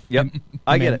pull it off. Yep.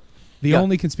 I get it. The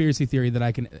only conspiracy theory that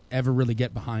I can ever really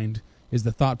get behind is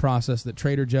the thought process that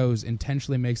Trader Joe's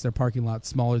intentionally makes their parking lot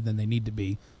smaller than they need to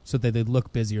be so that they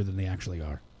look busier than they actually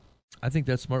are. I think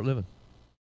that's smart living.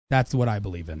 That's what I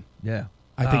believe in. Yeah.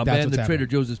 I think that's what's the happening. Trader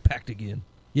Joe's is packed again.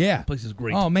 Yeah. The place is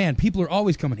great. Oh, man, people are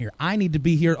always coming here. I need to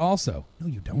be here also. No,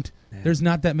 you don't. Yeah. There's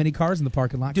not that many cars in the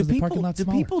parking lot because the parking lot's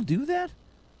smaller. Do people do that?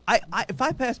 If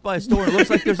I pass by a store, it looks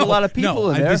like there's a lot of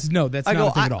people in there. That's not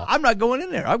a thing at all. I'm not going in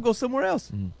there. I'll go somewhere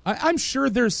else. I'm sure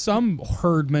there's some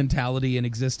herd mentality in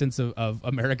existence of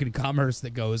American commerce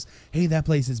that goes, hey, that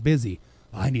place is busy.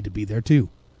 I need to be there too.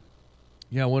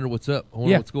 Yeah, I wonder what's up. I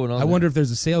wonder what's going on. I wonder if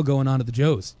there's a sale going on at the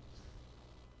Joe's.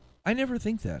 I never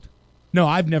think that. No,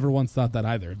 I've never once thought that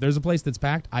either. If there's a place that's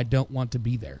packed, I don't want to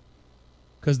be there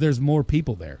because there's more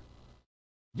people there.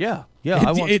 Yeah,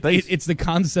 I want space. It's the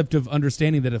concept of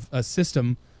understanding that a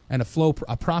system and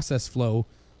a process flow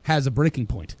has a breaking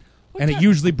point, and it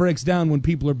usually breaks down when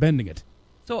people are bending it.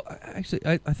 So, actually,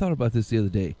 I thought about this the other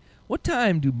day. What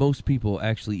time do most people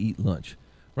actually eat lunch?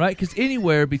 Right? Because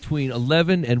anywhere between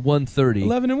 11 and 1:30.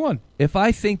 11 and 1. If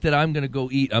I think that I'm going to go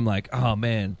eat, I'm like, oh,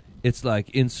 man, it's like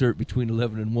insert between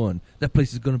 11 and 1. That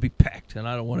place is going to be packed, and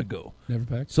I don't want to go. Never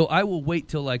packed? So I will wait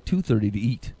till like 2:30 to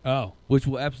eat. Oh. Which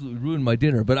will absolutely ruin my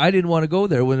dinner. But I didn't want to go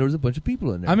there when there was a bunch of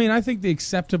people in there. I mean, I think the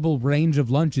acceptable range of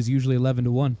lunch is usually 11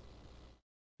 to 1.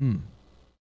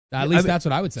 At least that's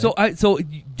what I would say. So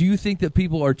do you think that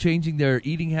people are changing their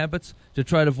eating habits to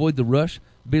try to avoid the rush?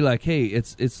 Be like, hey,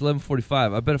 it's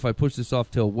 11:45. I bet if I push this off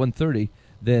till 1:30,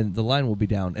 then the line will be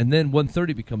down. And then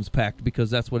 1:30 becomes packed because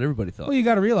that's what everybody thought. Well, you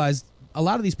got to realize a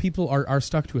lot of these people are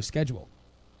stuck to a schedule.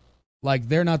 Like,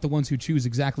 they're not the ones who choose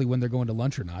exactly when they're going to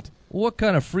lunch or not. What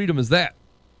kind of freedom is that?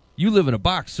 You live in a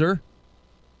box, sir.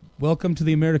 Welcome to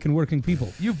the American working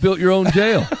people. You've built your own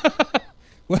jail.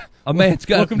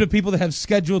 Welcome to people that have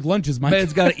scheduled lunches, Mike.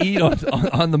 Man's got to eat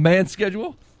on the man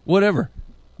schedule? Whatever.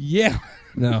 Yeah.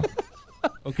 No.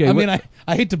 Okay, I mean,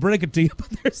 I hate to break it to you,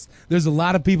 but there's a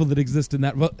lot of people that exist in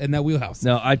that wheelhouse.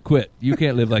 No, I'd quit. You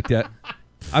can't live like that.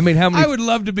 I mean, how many? I would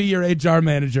love to be your HR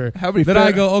manager. How many that fair-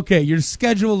 I go, okay, your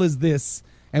schedule is this,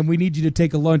 and we need you to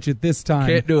take a lunch at this time.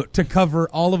 Can't do it. To cover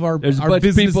all of our There's a our bunch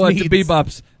of business people needs. at the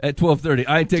Bebops at 12:30.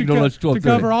 I ain't taking no lunch at 12:30. To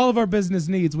cover all of our business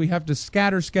needs, we have to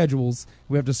scatter schedules.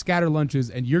 We have to scatter lunches,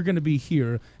 and you're going to be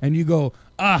here. And you go,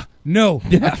 no,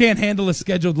 I can't handle a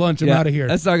scheduled lunch. I'm out of here.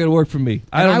 That's not going to work for me.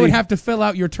 I would have to fill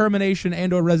out your termination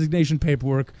and/or resignation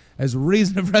paperwork. As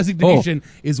reason of resignation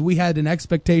is we had an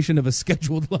expectation of a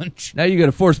scheduled lunch. Now you got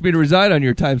to force me to resign on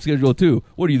your time schedule too.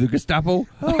 What are you, the Gestapo?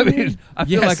 I mean, I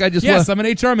feel like I just I'm an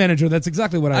HR manager. That's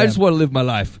exactly what I am. just want to live my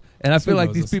life, and I feel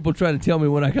like these Moses. people trying to tell me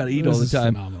when I got to eat This all the is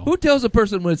time. phenomenal. Who tells a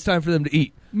person when it's time for them to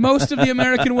eat? Most of the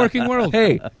American working world.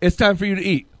 Hey, it's time for you to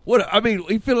eat. What? I mean,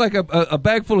 you feel like a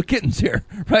bag full of kittens here,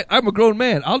 right? I'm a grown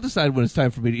man. I'll decide when it's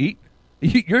time for me to eat.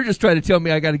 You're just trying to tell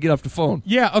me I got to get off the phone.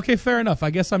 Yeah, okay, fair enough.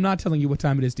 I guess I'm not telling you what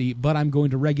time it is to eat, but I'm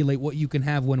going to regulate what you can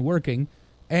have when working,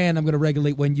 and I'm going to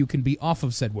regulate when you can be off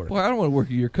of said work. Boy, I don't want to work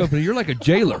at your company. You're like a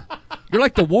jailer. You're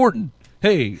like the warden.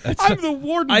 Hey, I'm the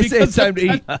warden. I say it's because time to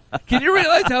eat. Can you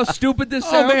realize how stupid this Oh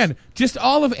sounds? man, just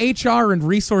all of HR and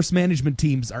resource management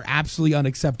teams are absolutely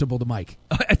unacceptable to Mike.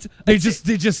 They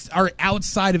just are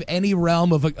outside of any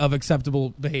realm of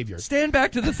acceptable behavior. Stand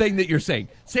back to the thing that you're saying.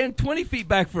 Stand 20 feet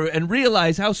back and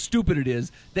realize how stupid it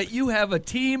is that you have a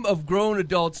team of grown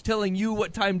adults telling you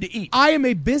what time to eat. I am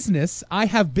a business. I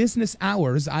have business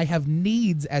hours. I have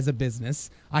needs as a business.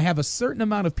 I have a certain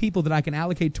amount of people that I can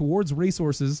allocate towards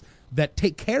resources that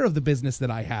take care of the business that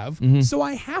I have. So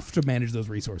I have to manage those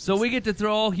resources. So we get to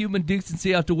throw all human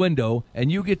decency out the window,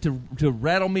 and you get to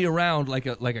rattle me around like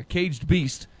a caged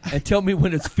beast and tell me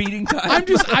when it's feeding time.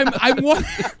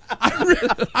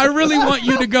 I really want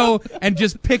you to go and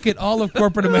just picket all of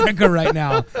corporate America right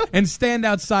now and stand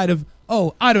outside of,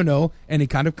 I don't know, any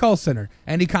kind of call center,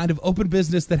 any kind of open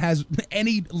business that has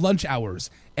any lunch hours,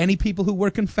 any people who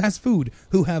work in fast food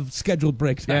who have scheduled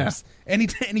break times, any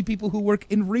people who work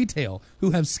in retail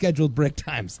who have scheduled break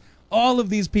times. All of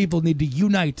these people need to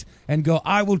unite and go,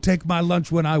 I will take my lunch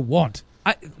when I want.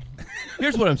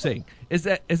 Here's what I'm saying: is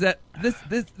that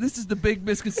this is the big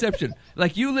misconception.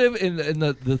 Like, you live in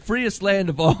the freest land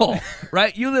of all,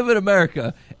 right? You live in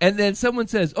America, and then someone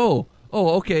says, "Oh,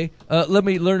 okay. Let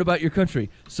me learn about your country."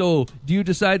 So, do you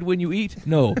decide when you eat?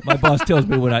 No, my boss tells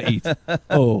me when I eat.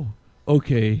 Oh,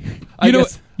 okay.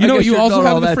 You know what you also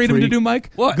have the freedom free. to do, Mike?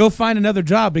 What? Go find another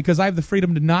job because I have the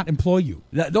freedom to not employ you.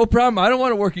 No problem. I don't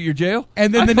want to work at your jail.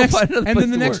 And then the I'll next find another place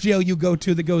to next work. jail you go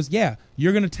to that goes, yeah,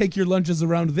 you're going to take your lunches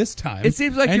around this time. It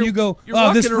seems like and you're- you go,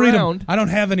 you're this walking freedom. around I don't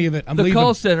have any of it. I'm The leaving.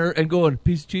 call center and going,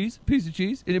 piece of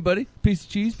cheese, anybody? Piece of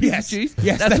cheese, piece Yes, of cheese.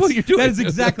 yes, that's what you're doing. That is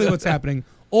exactly what's happening.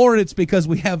 Or it's because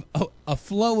we have a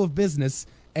flow of business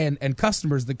and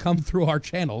customers that come through our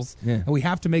channels, and we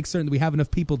have to make certain that we have enough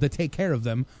people to take care of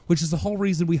them, which is the whole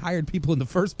reason we hired people in the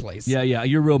first place. Yeah,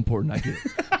 you're real important. I get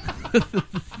it.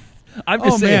 I'm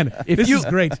just saying, man, this is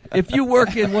great. If you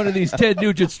work in one of these Ted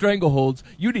Nugent strangleholds,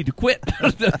 you need to quit.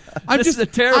 This is a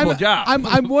terrible job.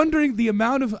 I'm wondering the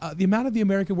amount of the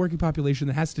American working population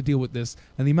that has to deal with this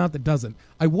and the amount that doesn't.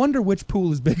 I wonder which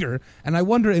pool is bigger, and I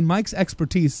wonder, in Mike's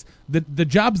expertise, the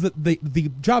jobs that the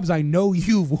jobs I know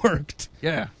you've worked.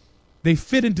 Yeah. They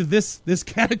fit into this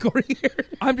category here.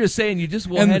 I'm just saying, you just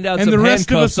will And- hand out and some the rest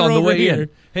of handcuffs us are on the over way here. in.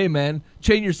 Hey, man,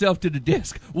 chain yourself to the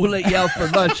desk. We'll let you out for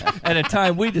lunch at a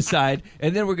time we decide,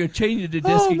 and then we're going to chain you to the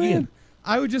desk again.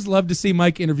 I would just love to see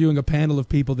Mike interviewing a panel of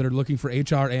people that are looking for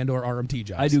HR and or RMT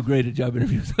jobs. I do great at job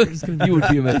interviews. You would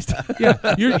be amazed.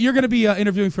 Yeah, you're going to be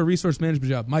interviewing for a resource management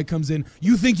job. Mike comes in.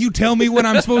 You think you tell me when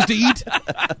I'm supposed to eat?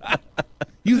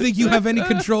 You think you have any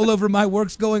control over my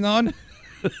works going on?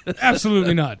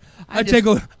 Absolutely not. I take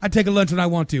a lunch when I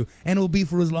want to, and it will be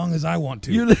for as long as I want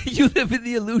to. You live in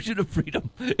the illusion of freedom.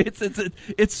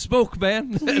 It's smoke,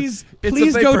 man. Please It's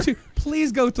a vapor.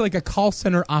 please go to like a call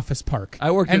center office park. I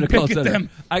worked and in a call picket center. them.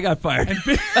 I got fired.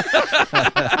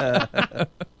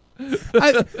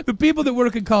 The people that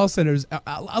work in call centers,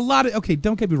 a lot of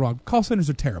don't get me wrong, call centers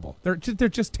are terrible. They're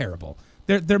just terrible.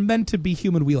 They're meant to be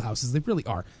human wheelhouses. They really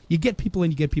are. You get people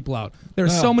in, you get people out. There are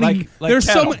so many. There's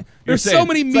so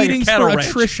many meetings for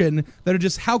attrition that are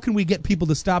just how can we get people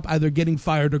to stop either getting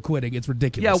fired or quitting? It's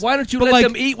ridiculous. Yeah, why don't you But let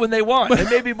them eat when they want, and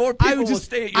maybe more people will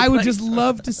stay at your I would place. just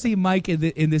love to see Mike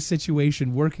in this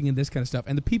situation, working in this kind of stuff.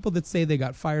 And the people that say they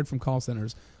got fired from call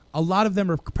centers, a lot of them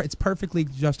are. It's perfectly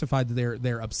justified that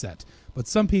they're upset. But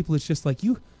some people, it's just like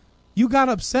you got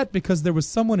upset because there was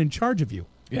someone in charge of you.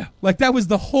 Yeah. Like, that was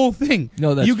the whole thing.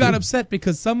 No, that's you got true. upset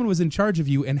because someone was in charge of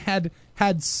you and had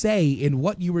say in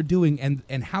what you were doing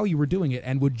and how you were doing it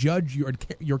and would judge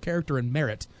your character and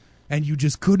merit, and you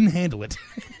just couldn't handle it.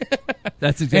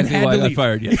 That's exactly had why I to got leave.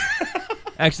 fired. Yeah.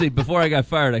 Actually, before I got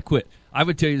fired, I quit. I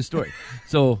would tell you the story.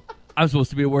 So I'm supposed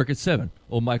to be at work at 7.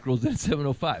 Old Mike rolls in at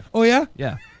 7:05. Oh, yeah?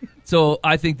 Yeah. So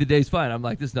I think the day's fine. I'm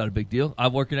like, this is not a big deal.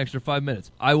 I'll work an extra 5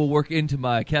 minutes. I will work into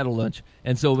my cattle lunch,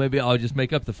 and so maybe I'll just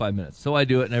make up the 5 minutes. So I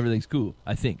do it, and everything's cool,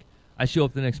 I think. I show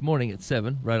up the next morning at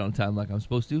 7, right on time like I'm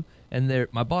supposed to, and there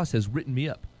my boss has written me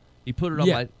up. He put it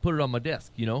on my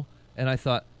desk, and I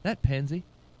thought, that pansy.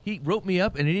 He wrote me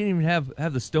up, and he didn't even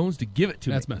have the stones to give it to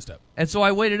me. That's messed up. And so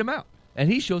I waited him out, and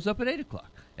he shows up at 8 o'clock.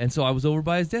 And so I was over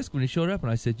by his desk when he showed up,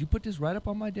 and I said, you put this right up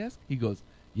on my desk? He goes,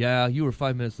 yeah, you were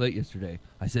 5 minutes late yesterday.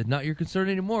 I said, not your concern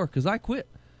anymore, because I quit.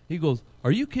 He goes,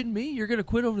 are you kidding me? You're going to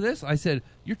quit over this? I said,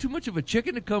 you're too much of a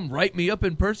chicken to come write me up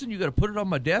in person. You got to put it on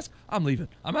my desk. I'm leaving.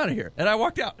 I'm out of here. And I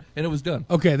walked out, and it was done.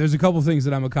 Okay, there's a couple things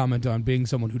that I'm going to comment on being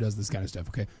someone who does this kind of stuff,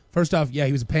 okay? First off, yeah,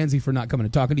 he was a pansy for not coming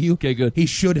and talking to you. Okay, good. He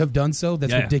should have done so.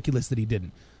 That's Yeah. ridiculous that he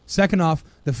didn't. Second off,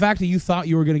 the fact that you thought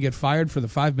you were going to get fired for the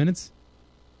 5 minutes,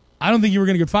 I don't think you were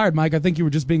going to get fired, Mike. I think you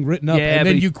were just being written up, Yeah, and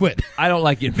then but you quit. I don't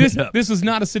like getting This written up. this was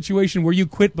not a situation where you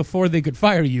quit before they could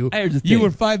fire you. Here's the You thing.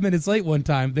 were 5 minutes late one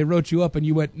time. They wrote you up, and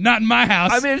you went, not in my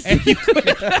house. I mean, it's- and you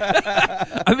quit.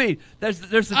 I mean, there's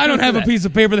the I don't truth have to a that. piece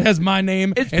of paper that has my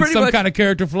name It's and pretty some much- kind of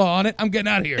character flaw on it. I'm getting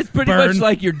out of here. It's pretty Burn. much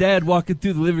like your dad walking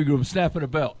through the living room snapping a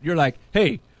belt. You're like,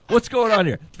 hey, what's going on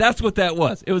here? That's what that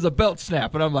was. It was a belt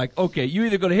snap. And I'm like, okay, you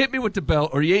either going to hit me with the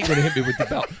belt or you ain't going to hit me with the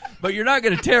belt. But you're not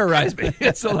going to terrorize me.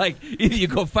 So, like, either you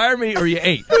go fire me or you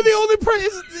ain't. You're the only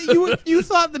person. You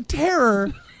thought the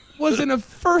terror was in a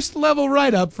first level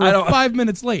write up for I don't- 5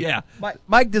 minutes late. Yeah.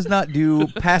 Mike does not do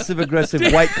passive aggressive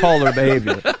white collar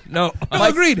behavior. No. No,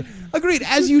 agreed.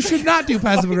 As you should not do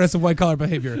passive aggressive white collar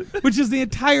behavior, which is the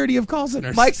entirety of call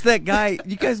centers. Mike's that guy.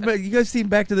 You guys seen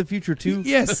Back to the Future 2?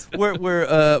 Yes. Where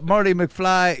Marty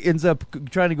McFly ends up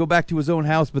trying to go back to his own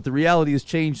house, but the reality has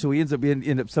changed, so he ends up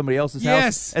in somebody else's Yes.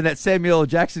 house. And that Samuel L.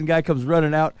 Jackson guy comes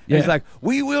running out, and Yeah. he's like,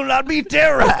 "We will not be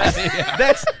terrorized."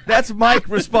 That's Mike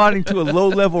responding to a low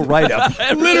level write up.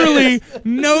 Literally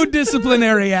no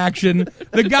disciplinary action.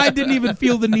 The guy didn't even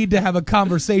feel the need to have a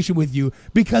conversation with you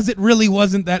because it really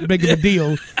wasn't that big of a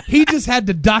deal. He just had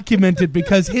to document it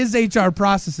because his HR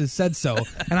processes said so.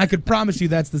 And I could promise you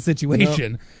that's the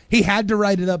situation. He had to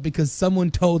write it up because someone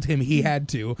told him he had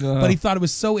to, but he thought it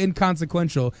was so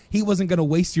inconsequential, he wasn't going to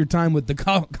waste your time with the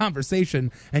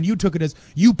conversation, and you took it as,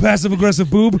 you passive-aggressive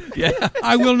boob. Yeah.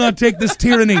 I will not take this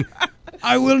tyranny.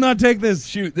 I will not take this.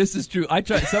 Shoot, this is true.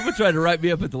 Someone tried to write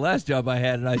me up at the last job I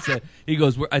had, and I said, he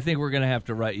goes, I think we're going to have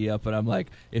to write you up. And I'm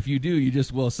like, if you do, you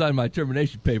just will sign my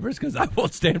termination papers because I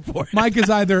won't stand for it. Mike is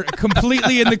either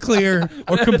completely in the clear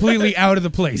or completely out of the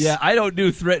place. Yeah, I don't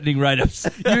do threatening write-ups.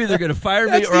 You're either going to fire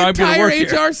me That's or the I'm going to entire work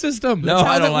here. HR system. No, That's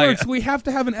how I don't that like works. it. We have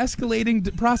to have an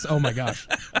escalating process. Oh my gosh.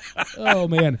 Oh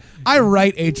man. I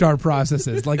write HR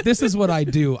processes. Like, this is what I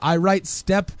do. I write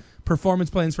step performance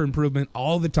plans for improvement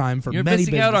all the time for You're many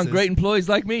missing out on businesses. great employees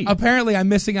like me. Apparently, I'm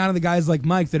missing out on the guys like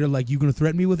Mike that are like, you going to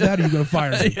threaten me with that or you going to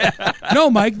fire me? No,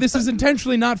 Mike, this is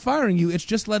intentionally not firing you. It's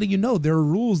just letting you know there are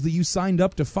rules that you signed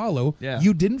up to follow. Yeah.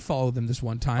 You didn't follow them this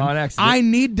one time. On accident. I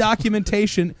need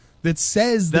documentation that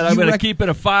says that, that I'm you going to rec- keep in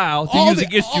a file to all use the-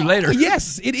 against you all- later.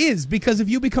 Yes, it is, because if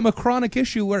you become a chronic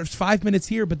issue where it's 5 minutes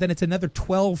here, but then it's another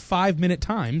 12 5-minute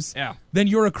times, Yeah. then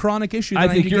you're a chronic issue. I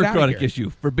that think need to you're get a out of chronic here. issue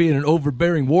for being an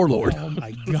overbearing warlord. Oh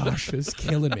my gosh, it's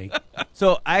killing me.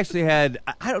 So I actually had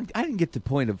I didn't get to the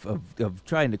point of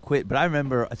trying to quit, but I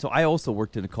remember. So I also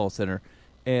worked in a call center,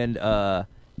 and I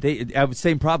have the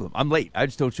same problem. I'm late. I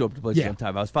just don't show up to places Yeah. on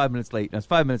time. I was 5 minutes late. And I was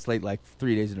 5 minutes late like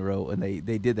 3 days in a row, and they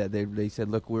did that. They said,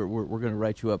 "Look, we're going to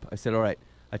write you up." I said, "All right."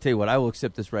 I tell you what, I will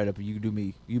accept this write up. If you do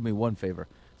me one favor.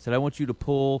 I said, "I want you to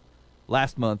pull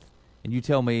last month, and you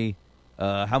tell me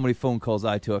how many phone calls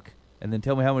I took, and then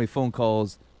tell me how many phone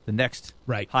calls the next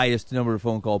Right. highest number of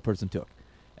phone call person took."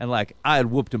 And like I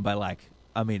had whooped him by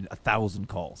 1,000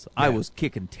 calls. I Yeah. was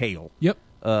kicking tail. Yep.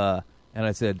 And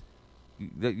I said,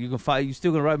 you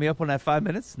still gonna write me up on that 5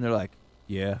 minutes? And they're like,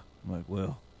 "Yeah." I'm like,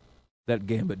 "Well, that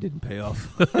gambit didn't pay off."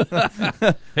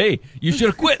 Hey, you should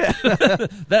have quit.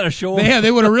 That'll show them. Yeah,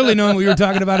 they would have really known what you were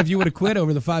talking about if you would have quit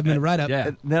over the 5-minute write-up. Yeah.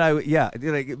 And then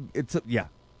yeah.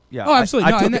 Oh, absolutely.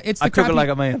 I No, took and it, it's I the took it crappy- like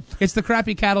a man. It's the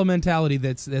crappy cattle mentality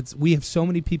that's we have so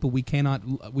many people we cannot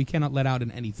let out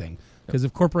in anything. Because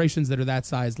if corporations that are that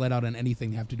size let out on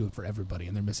anything, they have to do it for everybody,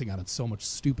 and they're missing out on so much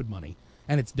stupid money.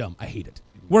 And it's dumb. I hate it.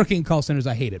 Working in call centers,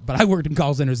 I hate it. But I worked in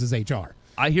call centers as HR.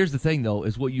 Here's the thing, though,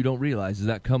 is what you don't realize is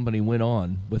that company went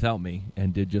on without me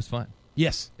and did just fine.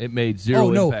 Yes. It made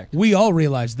zero impact. We all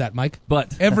realized that, Mike.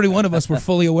 But every one of us were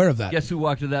fully aware of that. Guess who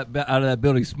walked out of that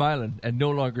building smiling and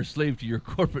no longer slave to your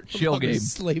corporate shell game?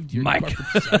 Slave to your Mike.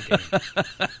 corporate shell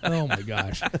game. Oh my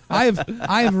gosh, I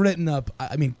have written up.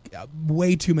 I mean,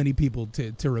 way too many people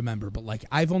to remember. But like,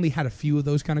 I've only had a few of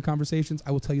those kind of conversations.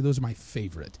 I will tell you, those are my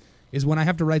favorite. Is when I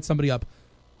have to write somebody up.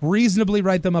 Reasonably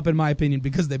write them up, in my opinion,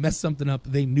 because they messed something up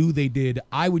they knew they did.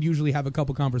 I would usually have a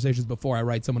couple conversations before I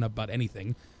write someone up about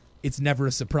anything. It's never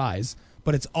a surprise,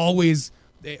 but it's always,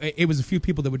 it was a few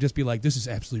people that would just be like, this is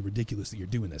absolutely ridiculous that you're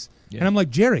doing this. Yeah. And I'm like,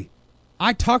 Jerry,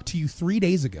 I talked to you 3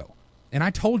 days ago, and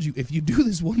I told you if you do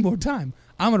this one more time,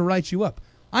 I'm going to write you up.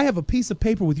 I have a piece of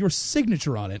paper with your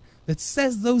signature on it that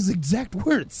says those exact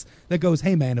words that goes,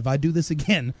 hey, man, if I do this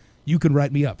again, you can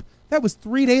write me up. That was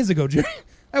 3 days ago, Jerry.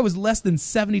 That was less than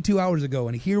 72 hours ago,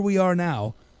 and here we are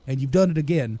now, and you've done it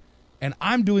again, and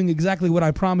I'm doing exactly what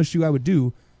I promised you I would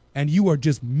do, and you are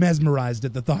just mesmerized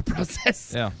at the thought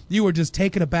process. Yeah. You are just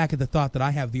taken aback at the thought that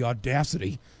I have the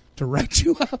audacity to write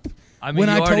you up. I mean,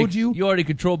 you already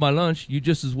controlled my lunch. You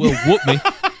just as well whoop me.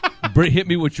 Hit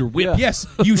me with your whip. Yeah. Yes,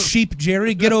 you sheep,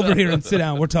 Jerry. Get over here and sit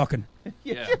down. We're talking.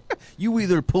 Yeah. You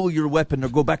either pull your weapon or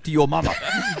go back to your mama.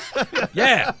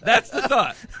 Yeah, that's the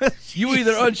thought. You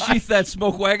either unsheath that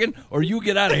smoke wagon or you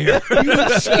get out of here. You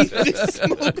unsheath this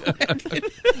smoke wagon.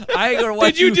 I ain't gonna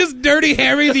watch Did you just Dirty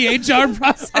Harry the HR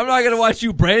process? I'm not gonna watch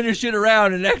you brandish it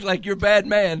around and act like you're a bad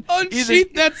man.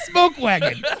 Unsheath that smoke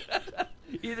wagon.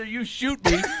 Either you shoot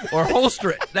me or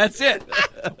holster it. That's it.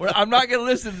 I'm not going to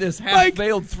listen to this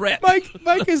half-veiled threat.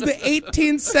 Mike is the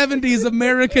 1870s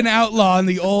American outlaw in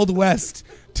the Old West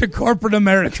to corporate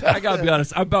America. I got to be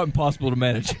honest. I'm about impossible to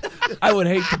manage. I would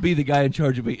hate to be the guy in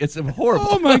charge of me. It's a horrible.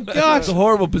 Oh my gosh, it's a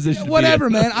horrible position. Whatever,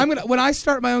 to be in. man. When I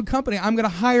start my own company, I'm gonna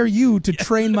hire you to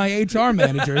train my HR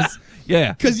managers.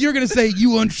 Yeah, because you're gonna say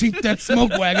you unsheath that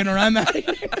smoke wagon or I'm out of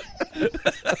here.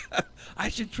 I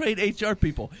should train HR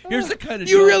people. Here's the kind of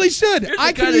you really should. Here's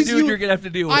the kind of dude you're gonna have to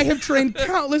deal with. I have trained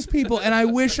countless people, and I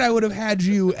wish I would have had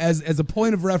you as a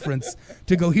point of reference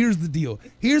to go. Here's the deal.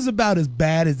 Here's about as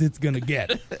bad as it's gonna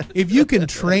get. If you can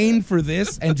train for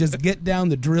this and just get down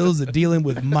the drills of dealing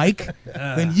with Mike,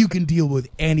 then you can deal with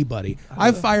anybody.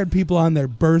 I've fired people on their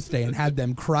birthday and had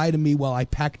them cry to me while I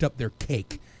packed up their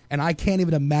cake. And I can't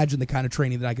even imagine the kind of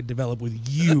training that I could develop with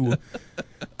you.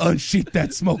 Unsheath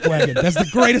that smoke wagon. That's the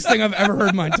greatest thing I've ever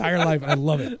heard in my entire life, and I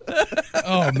love it.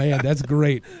 Oh, man, that's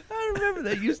great. I remember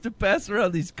they used to pass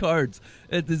around these cards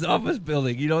at this office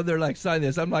building. You know, they're like, sign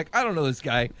this. I'm like, I don't know this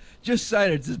guy. Just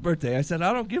sign it. It's his birthday. I said,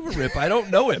 I don't give a rip. I don't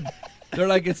know him. They're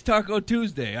like, it's Taco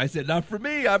Tuesday. I said, not for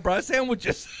me. I brought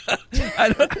sandwiches.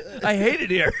 I hate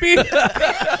it here.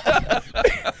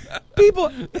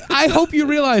 People, I hope you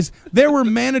realize there were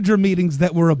manager meetings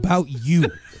that were about you.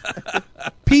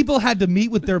 People had to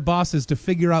meet with their bosses to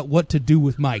figure out what to do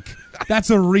with Mike. That's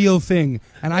a real thing.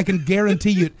 And I can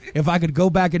guarantee you, if I could go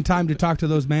back in time to talk to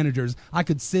those managers, I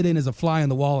could sit in as a fly on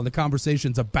the wall and the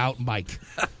conversation's about Mike.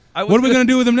 What are we going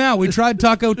to do with him now? We tried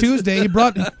Taco Tuesday. He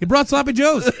brought Sloppy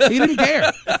Joes. He didn't care.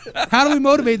 How do we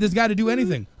motivate this guy to do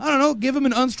anything? I don't know. Give him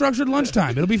an unstructured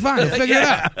lunchtime. It'll be fine. We'll figure it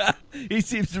out. He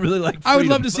seems to really like freedom. I would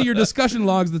love to see your discussion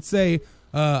logs that say,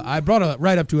 I brought a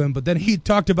write-up to him, but then he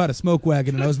talked about a smoke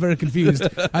wagon, and I was very confused.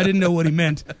 I didn't know what he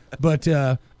meant, but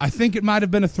I think it might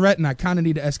have been a threat, and I kind of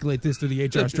need to escalate this to the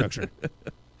HR structure.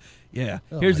 Yeah.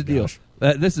 Here's the deal.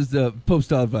 This is the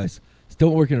postal advice.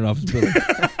 Don't work in an office building.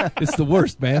 It's the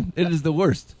worst, man. It is the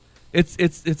worst.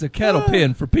 It's a cattle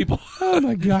pen for people. Oh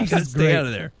my gosh, you gotta stay out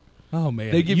of there. Oh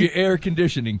man, they give you air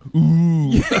conditioning.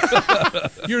 Ooh.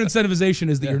 Your incentivization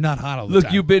is that you're not hot all the time.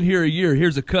 time. You've been here a year.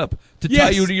 Here's a cup to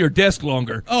tie you to your desk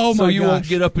longer. Oh my so you gosh. won't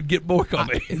get up and get more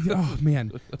coffee. Oh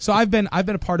man. So I've been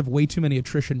a part of way too many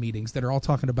attrition meetings that are all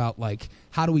talking about like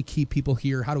how do we keep people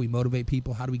here? How do we motivate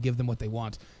people? How do we give them what they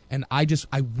want? And I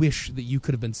wish that you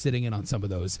could have been sitting in on some of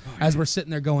those as we're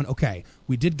sitting there going, okay,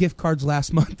 we did gift cards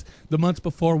last month. The months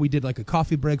before, we did like a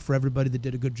coffee break for everybody that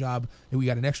did a good job. And we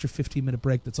got an extra 15-minute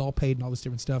break that's all paid and all this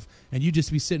different stuff. And you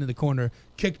just be sitting in the corner,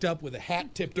 kicked up with a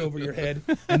hat tipped over your head,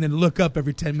 and then look up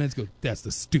every 10 minutes and go, that's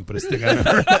the stupidest thing I've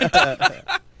ever heard.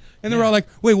 And they're all like,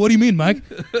 wait, what do you mean, Mike?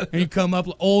 And you come up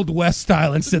Old West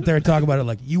style and sit there and talk about it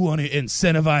like, you want to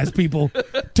incentivize people?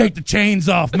 Take the chains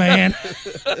off, man.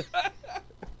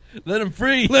 Let them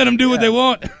free. Let them do what they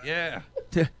want. Yeah.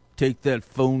 Take that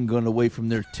phone gun away from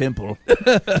their temple.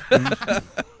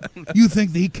 You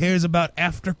think that he cares about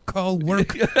after-call work?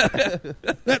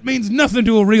 That means nothing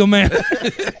to a real man.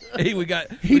 Hey,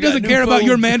 he doesn't care about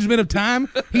your management of time.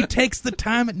 He takes the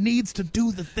time it needs to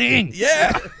do the thing.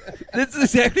 Yeah. That's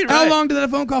exactly right. How long did that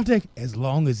phone call take? As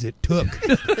long as it took.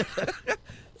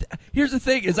 Here's the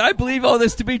thing: is I believe all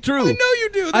this to be true. I know you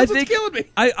do. That's what's killing me.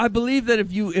 I believe that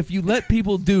if you let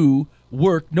people do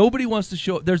work, nobody wants to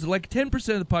show. There's like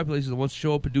 10% of the population that wants to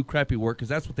show up and do crappy work because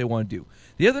that's what they want to do.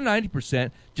 The other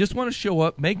 90% just want to show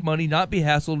up, make money, not be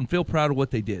hassled, and feel proud of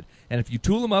what they did. And if you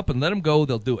tool them up and let them go,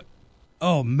 they'll do it.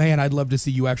 Oh man, I'd love to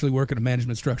see you actually work in a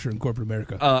management structure in corporate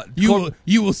America.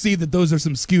 You will see that those are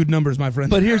some skewed numbers, my friend.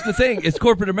 But here's the thing: is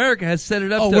corporate America has set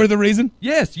it up. we're the reason?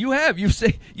 Yes, you have. You've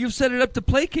set it up to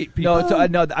placate people.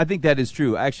 No, I think that is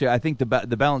true. Actually, I think the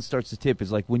balance starts to tip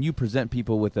is like when you present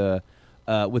people with an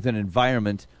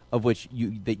environment of which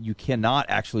you cannot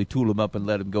actually tool them up and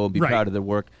let them go and be proud of their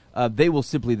work. They will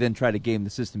simply then try to game the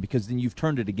system because then you've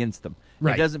turned it against them.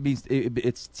 Right.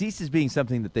 It ceases being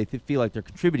something that they feel like they're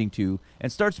contributing to,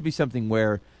 and starts to be something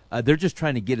where they're just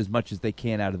trying to get as much as they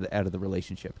can out of the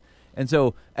relationship. And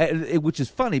so, which is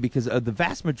funny because the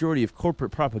vast majority of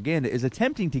corporate propaganda is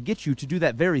attempting to get you to do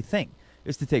that very thing: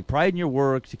 is to take pride in your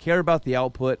work, to care about the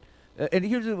output. And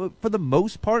here's for the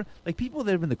most part, like people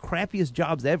that have been the crappiest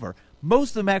jobs ever,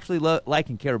 most of them actually like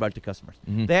and care about the customers.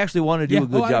 Mm-hmm. They actually want to do a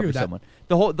good job for that. someone.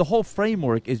 The whole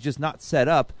framework is just not set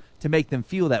up to make them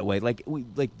feel that way. Like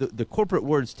the corporate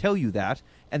words tell you that,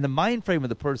 and the mind frame of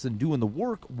the person doing the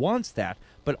work wants that.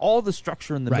 But all the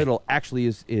structure in the middle actually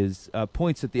is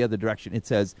points at the other direction. It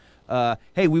says,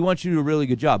 "Hey, we want you to do a really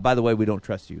good job. By the way, we don't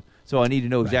trust you, so I need to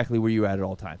know exactly where you're at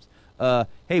all times.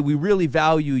 Hey, we really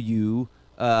value you."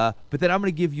 But then I'm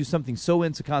going to give you something so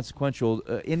inconsequential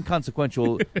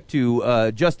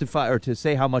to justify or to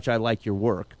say how much I like your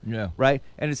work. Yeah. Right?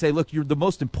 And to say, look, you're the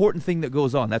most important thing that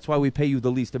goes on. That's why we pay you the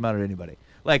least amount of anybody.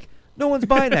 Like, no one's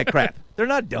buying that crap. They're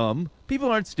not dumb.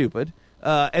 People aren't stupid.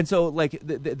 And so, like,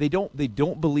 they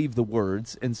don't believe the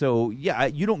words. And so, yeah,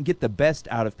 you don't get the best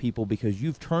out of people because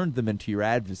you've turned them into your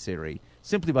adversary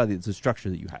simply by the structure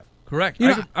that you have. Correct.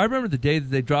 I remember the day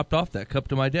that they dropped off that cup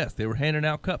to my desk. They were handing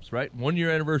out cups, right? 1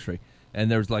 year anniversary. And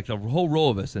there was like a whole row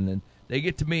of us. And then they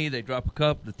get to me, they drop a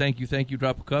cup, the thank you,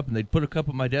 drop a cup, and they'd put a cup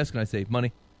on my desk, and I say,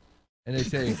 money. And they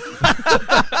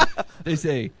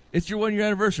say, it's your 1 year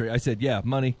anniversary. I said, yeah,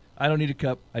 money. I don't need a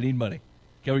cup. I need money.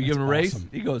 Can we give him a raise? Awesome.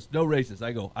 He goes, no raises.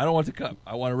 I go, I don't want the cup.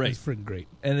 I want a raise. That's freaking great.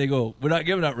 And they go, we're not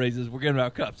giving out raises. We're giving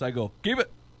out cups. I go, keep it.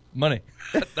 Money.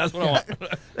 That's what I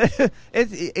want.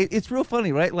 It's real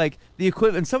funny, right? Like the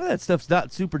equipment, some of that stuff's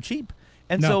not super cheap,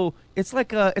 and so it's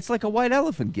like a white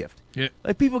elephant gift. Yeah.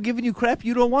 Like people giving you crap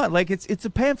you don't want. Like it's a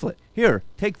pamphlet. Here,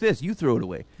 take this. You throw it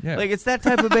away. Yeah. Like it's that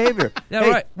type of behavior. Yeah,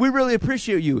 hey, right. We really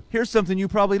appreciate you. Here's something you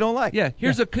probably don't like. Yeah.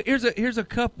 Here's a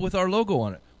cup with our logo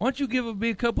on it. Why don't you give me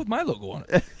a cup with my logo on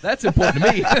it? That's important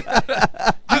to me.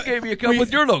 You gave me a cup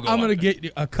with your logo on it. I'm going to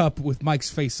get a cup with Mike's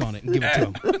face on it and give it to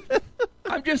him.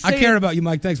 I'm just saying. I care about you,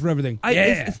 Mike. Thanks for everything.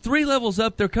 It's 3 levels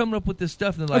up. They're coming up with this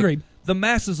stuff. And they're like, Agreed. The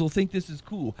masses will think this is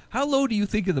cool. How low do you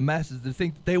think of the masses that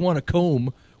think that they want a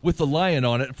comb with the lion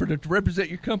on it to represent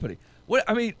your company? What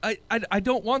I mean, I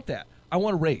don't want that. I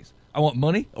want a raise. I want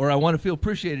money, or I want to feel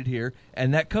appreciated here,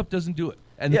 and that cup doesn't do it.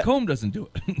 And the comb doesn't do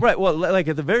it. Right. Well, like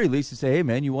at the very least, you say, "Hey,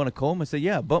 man, you want a comb?" I say,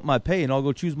 "Yeah, bump my pay, and I'll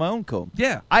go choose my own comb."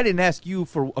 Yeah. I didn't ask you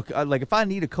for like if I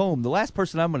need a comb, the last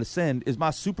person I'm going to send is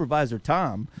my supervisor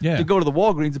Tom to go to the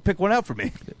Walgreens and pick one out for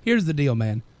me. Here's the deal,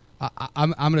 man.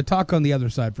 I'm going to talk on the other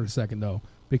side for a second though,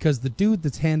 because the dude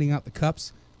that's handing out the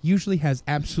cups usually has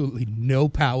absolutely no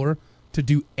power to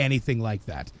do anything like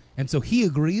that, and so he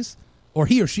agrees, or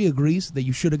he or she agrees that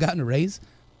you should have gotten a raise,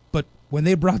 but when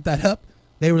they brought that up.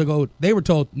 They were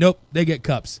told, nope, they get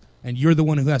cups, and you're the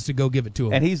one who has to go give it to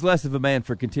them. And he's less of a man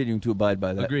for continuing to abide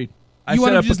by that. Agreed. You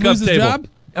want to just lose his job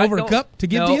over a cup to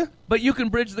give to you? But you can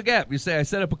bridge the gap. You say, I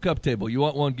set up a cup table. You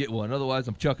want one, get one. Otherwise,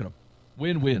 I'm chucking them.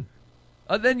 Win-win.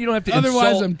 Then you don't have to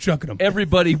Otherwise, I'm chucking them.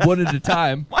 Everybody one at a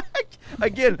time.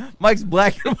 Again, Mike's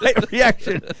black and white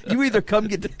reaction. You either come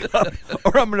get the cup,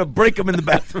 or I'm going to break them in the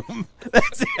bathroom.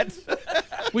 That's it.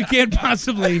 We can't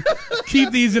possibly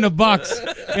keep these in a box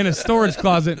in a storage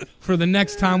closet for the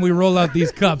next time we roll out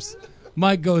these cups.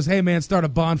 Mike goes, hey, man, start a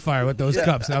bonfire with those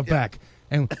cups out back.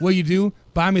 And what you do,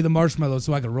 buy me the marshmallows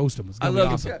so I can roast them. It's going to be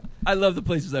awesome. I love the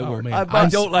places I work. Man. I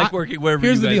don't like working wherever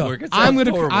here's you guys the deal.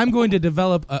 work. I'm going to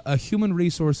develop a human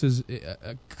resources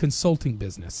consulting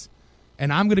business.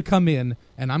 And I'm going to come in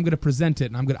and I'm going to present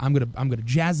it and I'm going to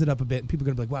jazz it up a bit and people are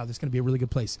going to be like, wow, this is going to be a really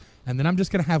good place. And then I'm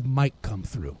just going to have Mike come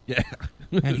through. Yeah.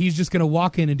 And he's just going to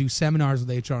walk in and do seminars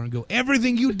with HR and go,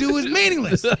 everything you do is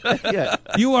meaningless. Yeah.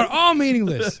 You are all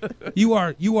meaningless. You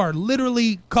are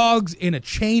literally cogs in a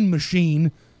chain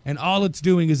machine, and all it's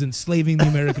doing is enslaving the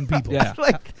American people. Yeah.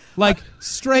 Like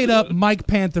straight up Mike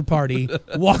Panther Party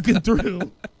walking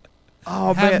through.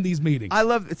 Oh, having man. these meetings. I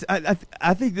love it.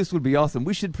 I think this would be awesome.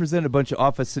 We should present a bunch of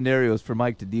office scenarios for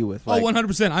Mike to deal with. Oh,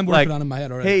 100%. I'm working on it in my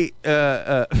head already.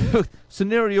 Hey,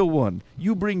 scenario 1.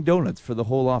 You bring donuts for the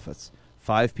whole office.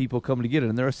 5 people come to get it,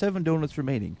 and there are 7 donuts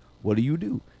remaining. What do you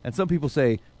do? And some people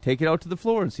say, take it out to the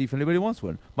floor and see if anybody wants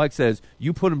one. Mike says,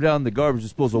 you put them down in the garbage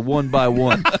disposal one by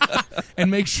one.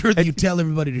 And make sure that you tell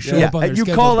everybody to show up on their and you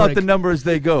scheduled call out break. the number as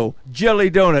they go.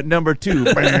 Jelly donut number 2.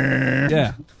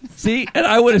 Yeah. See, and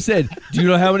I would have said, do you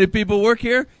know how many people work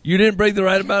here? You didn't bring the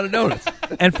right amount of donuts.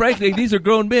 And frankly, these are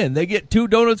grown men. They get 2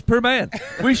 donuts per man.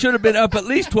 We should have been up at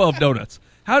least 12 donuts.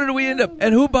 How did we end up?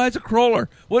 And who buys a crawler?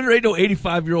 Well, there ain't no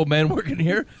 85-year-old man working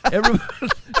here.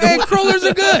 Hey, crawlers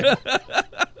are good.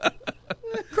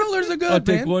 Crawlers are good, I'll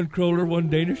take man. one crawler, one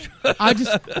Danish.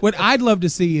 What I'd love to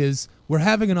see is we're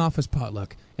having an office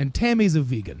potluck, and Tammy's a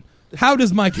vegan. How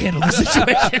does Mike handle the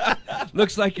situation?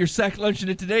 Looks like you're sack lunching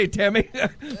it today, Tammy,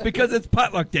 because it's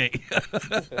potluck day.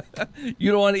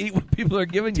 You don't want to eat what people are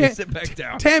giving you. Sit back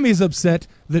down. Tammy's upset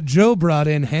that Joe brought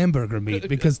in hamburger meat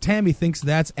because Tammy thinks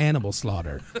that's animal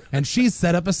slaughter. And she's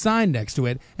set up a sign next to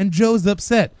it, and Joe's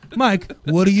upset. Mike,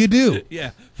 what do?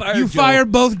 Yeah, fire You Joe. fire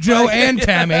both Joe and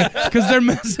Tammy because they're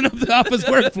messing up the office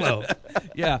workflow.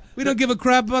 Yeah. We don't give a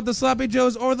crap about the sloppy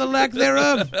joes or the lack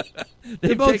thereof.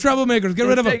 They're both troublemakers. Get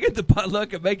rid of them. Taking the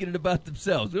potluck and making it about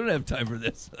themselves. We don't have time for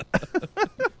this.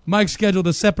 Mike scheduled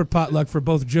a separate potluck for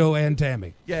both Joe and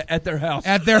Tammy. Yeah, at their house.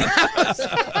 At their house.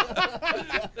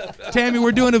 Tammy,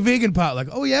 we're doing a vegan potluck.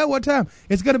 Oh, yeah? What time?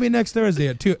 It's going to be next Thursday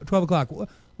at 12 o'clock. Well,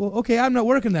 okay, I'm not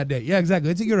working that day. Yeah,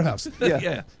 exactly. It's at your house.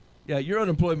 Yeah, your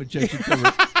unemployment check should cover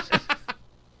it.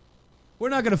 We're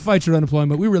not going to fight your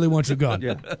unemployment. We really want you gone.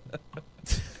 Yeah.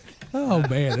 Oh,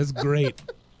 man, that's great.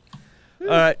 All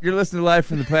right, you're listening to Live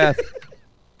from the Path.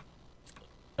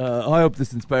 I hope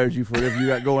this inspires you for whatever you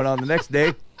got going on the next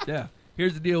day. Yeah.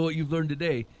 Here's the deal, what you've learned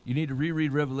today. You need to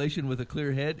reread Revelation with a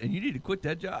clear head, and you need to quit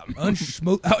that job.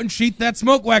 Unsheath that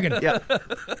smoke wagon. Yeah.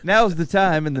 Now's the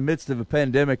time in the midst of a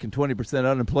pandemic and 20%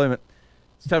 unemployment.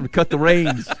 It's time to cut the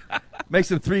reins. Make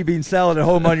some 3-bean salad at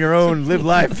home on your own. Live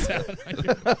life.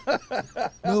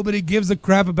 Nobody gives a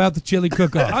crap about the chili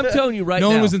cook-off. I'm telling you right no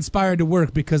now. one was inspired to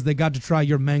work because they got to try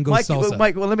your mango salsa.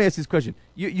 Mike, well, let me ask this question.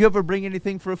 You ever bring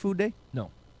anything for a food day? No.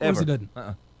 Of course Ever? it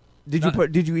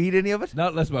didn't. Did you eat any of it?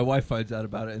 Not unless my wife finds out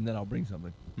about it, and then I'll bring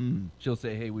something. She'll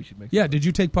say, hey, we should make Yeah, something. did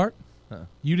you take part? Huh.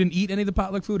 You didn't eat any of the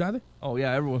potluck food either? Oh,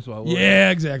 yeah, every once in a while. I will.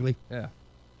 Yeah, exactly. Yeah.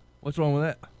 What's wrong with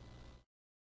that?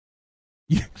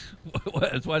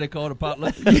 That's why they call it a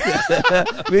potluck.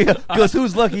 Because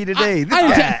who's lucky today? This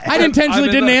guy. I intentionally I'm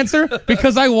in didn't luck. answer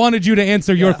because I wanted you to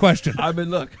answer your question. I'm in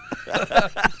luck.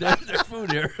 There's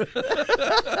food here.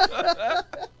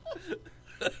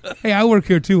 Hey, I work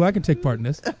here too. I can take part in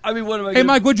this. I mean, what am I Hey, gonna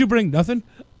Mike, what'd you bring? Nothing?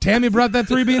 Tammy brought that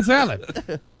 3-bean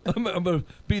salad. I'm going to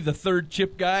be the third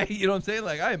chip guy. You know what I'm saying?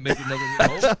 Like, I ain't making nothing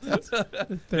at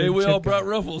home. Hey, we all brought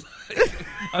ruffles.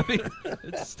 I mean,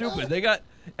 it's stupid. They got,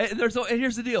 and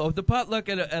here's the deal. If the potluck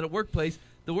at a workplace,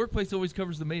 the workplace always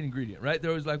covers the main ingredient, right? They're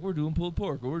always like, we're doing pulled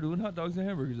pork, or we're doing hot dogs and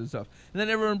hamburgers and stuff. And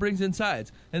then everyone brings in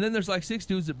sides. And then there's like 6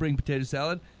 dudes that bring potato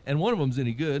salad, and one of them's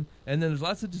any good. And then there's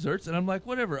lots of desserts. And I'm like,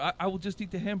 whatever. I will just eat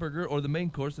the hamburger or the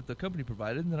main course that the company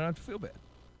provided, and then I don't have to feel bad.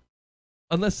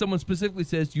 Unless someone specifically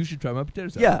says, you should try my potato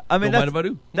salad. Yeah, I mean, don't mind if I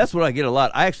do. That's what I get a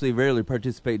lot. I actually rarely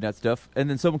participate in that stuff. And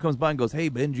then someone comes by and goes, hey,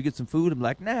 Ben, did you get some food? I'm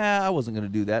like, nah, I wasn't going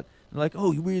to do that. And they're like,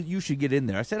 oh, you should get in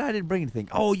there. I said, I didn't bring anything.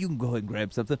 Oh, you can go ahead and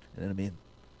grab something. And then I'm in.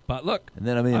 Potluck. And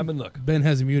then I'm in. I'm in luck. Ben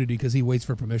has immunity because he waits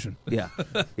for permission. Yeah.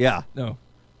 Yeah. No,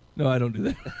 I don't do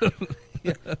that.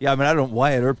 Yeah, I mean, I don't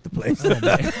Wyatt Earp the place.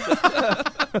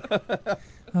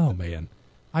 Oh, man.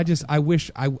 I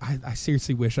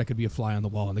seriously wish I could be a fly on the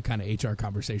wall in the kind of HR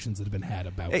conversations that have been had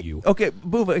about Hey, you. okay,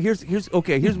 Buva, here's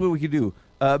what we could do.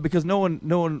 Because no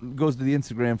one goes to the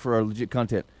Instagram for our legit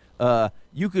content.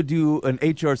 You could do an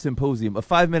HR symposium, a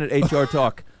 5-minute HR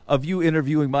talk of you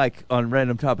interviewing Mike on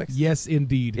random topics. Yes,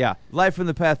 indeed. Yeah, Life from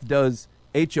the Path does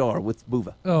HR with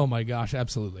Buva. Oh, my gosh,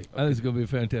 absolutely. I think it's going to be a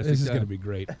fantastic This is time. going to be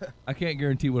great. I can't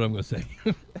guarantee what I'm going to say.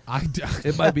 This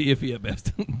It might be iffy at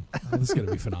best. is going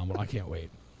to be phenomenal. I can't wait.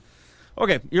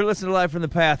 Okay, you're listening to Live from the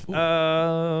Path.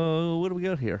 What do we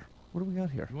got here? You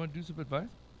want to do some advice?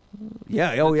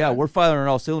 Yeah, oh yeah, we're firing on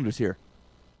all cylinders here.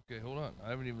 Okay, hold on.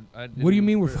 What do you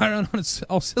mean we're firing on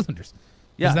all cylinders?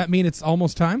 Yeah. Does that mean it's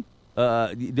almost time?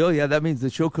 Yeah, that means the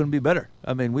show couldn't be better.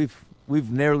 I mean,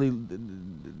 we've narrowly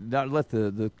not let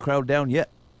the crowd down yet.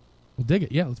 We'll dig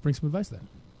it. Yeah, let's bring some advice then.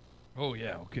 Oh,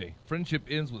 yeah, okay. Friendship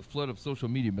ends with flood of social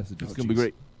media messages. It's gonna be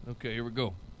great. Okay, here we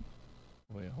go.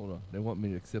 Oh, yeah, hold on. They want me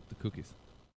to accept the cookies.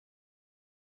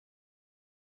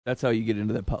 That's how you get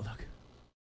into that potluck.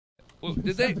 Well,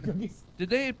 did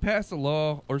they pass a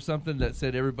law or something that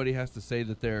said everybody has to say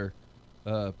that they're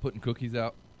putting cookies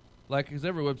out? Like, because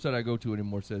every website I go to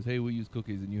anymore says, "Hey, we use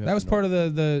cookies," and you have That was to part of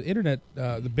the internet,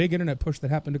 the big internet push that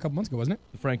happened a couple months ago, wasn't it?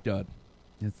 the Frank Dodd,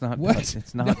 It's not. What?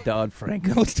 It's not Dodd-Frank.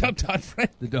 No, it's not Don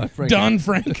Frank. the Dodd Frank. Don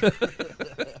Frank.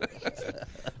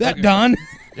 That Don.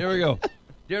 There we go.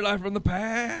 Dear Life from the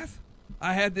Path.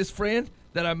 I had this friend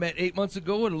that I met 8 months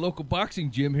ago at a local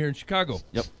boxing gym here in Chicago.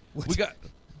 Yep.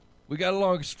 We got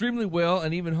along extremely well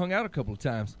and even hung out a couple of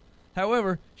times.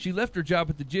 However, she left her job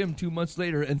at the gym 2 months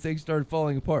later and things started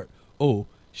falling apart. Oh,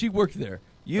 she worked there.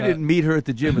 You didn't meet her at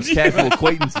the gym as casual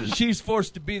acquaintances. She's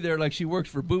forced to be there like she works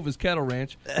for Boova's Cattle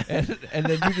Ranch, and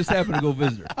then you just happen to go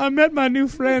visit her. I met my new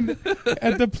friend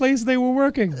at the place they were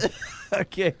working.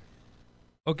 Okay.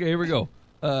 Okay, here we go.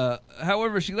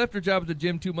 However, she left her job at the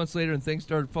gym 2 months later and things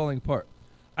started falling apart.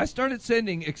 I started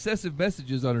sending excessive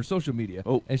messages on her social media,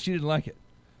 and she didn't like it.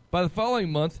 By the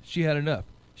following month, she had enough.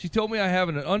 She told me I have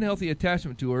an unhealthy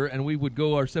attachment to her and we would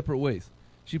go our separate ways.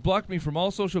 She blocked me from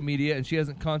all social media and she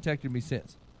hasn't contacted me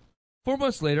since. 4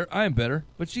 months later, I am better,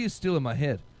 but she is still in my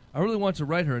head. I really want to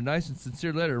write her a nice and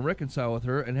sincere letter and reconcile with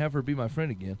her and have her be my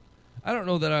friend again. I don't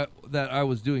know that I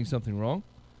was doing something wrong.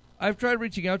 I've tried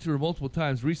reaching out to her multiple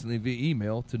times recently via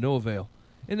email to no avail.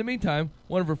 In the meantime,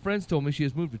 one of her friends told me she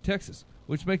has moved to Texas,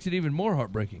 which makes it even more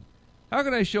heartbreaking. How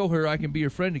can I show her I can be her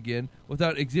friend again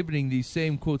without exhibiting these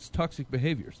same, quotes, toxic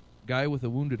behaviors? Guy with a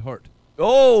wounded heart.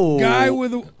 Oh. Guy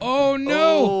with a... Oh,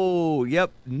 no. Oh,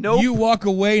 yep. Nope. You walk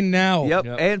away now. Yep.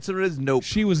 Answer is nope.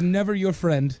 She was never your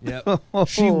friend. Yep.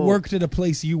 She worked at a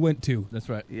place you went to. That's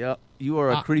right. Yep. You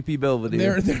are a creepy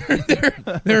Belvedere.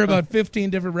 There are about 15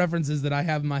 different references that I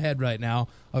have in my head right now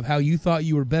of how you thought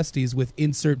you were besties with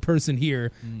insert person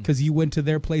here because you went to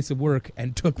their place of work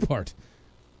and took part.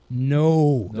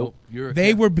 No. Nope.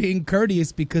 They were being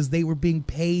courteous because they were being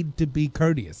paid to be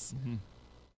courteous. Mm-hmm.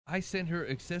 I sent her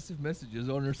excessive messages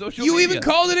on her social media. You even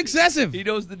called it excessive. He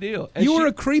knows the deal. And you were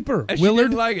a creeper, and Willard. She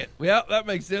didn't like it. Yeah, that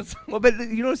makes sense. Well, but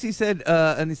you notice he said,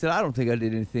 and he said, I don't think I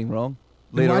did anything wrong.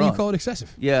 Then Later why do on. you call it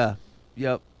excessive? Yeah.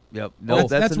 Yep. No,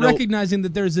 that's a no. recognizing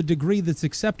that there's a degree that's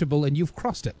acceptable and you've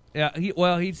crossed it. Yeah.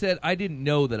 He said, I didn't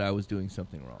know that I was doing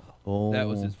something wrong. Oh. That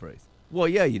was his phrase. Well,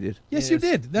 yeah, you did. Yes, you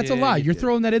did. That's a Yeah, lie. you You're did.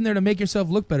 throwing that in there to make yourself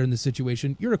look better in this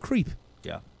situation. You're a creep.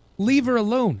 Yeah. Leave her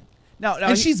alone. Now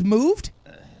And she's moved?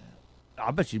 I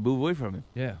bet she'd move away from him.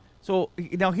 Yeah. So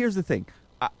now here's the thing.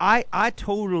 I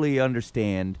totally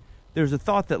understand. There's a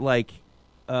thought that like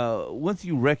once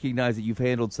you recognize that you've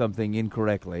handled something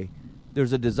incorrectly,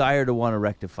 there's a desire to want to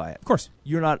rectify it. Of course.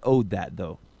 You're not owed that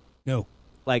though. No.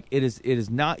 Like it is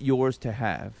not yours to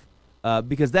have.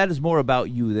 Because that is more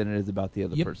about you than it is about the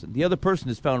other Yep. person. The other person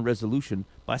has found resolution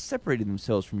by separating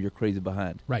themselves from your crazy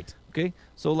behind. Right. Okay?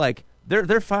 So like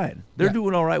they're fine. They're Yeah.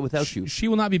 doing all right without you. She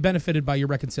will not be benefited by your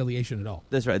reconciliation at all.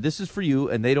 That's right. This is for you,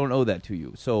 and they don't owe that to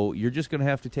you. So you're just going to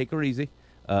have to take her easy.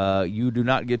 You do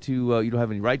not get to. You don't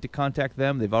have any right to contact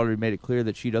them. They've already made it clear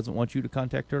that she doesn't want you to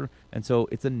contact her, and so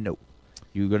it's a no.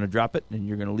 You're going to drop it, and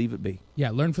you're going to leave it be. Yeah,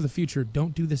 learn for the future.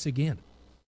 Don't do this again.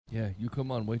 Yeah, you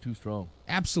come on way too strong.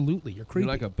 Absolutely. You're creepy.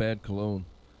 You're like a bad cologne.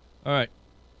 All right.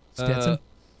 Stetson?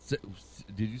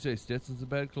 Did you say Stetson's a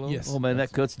bad cologne? Yes. Oh man,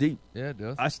 that cuts deep. Yeah, it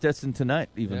does. I Stetson tonight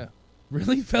even. Yeah.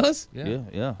 Really, fellas? Yeah.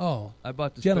 Yeah. Oh, I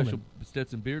bought the Gentlemen. special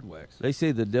Stetson beard wax. They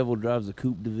say the devil drives a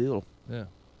Coupe de Ville. Yeah.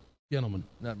 gentlemen.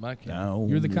 Not my kind. No,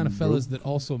 You're the kind of fellas that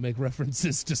also make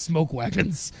references to smoke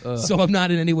wagons. So I'm not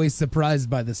in any way surprised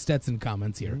by the Stetson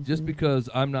comments here. Just because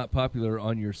I'm not popular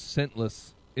on your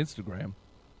scentless Instagram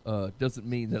doesn't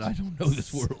mean that I don't know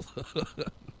this world.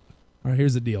 All right,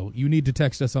 here's the deal. You need to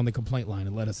text us on the complaint line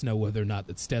and let us know whether or not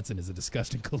that Stetson is a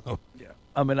disgusting cologne. Yeah.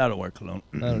 I mean, I don't wear cologne.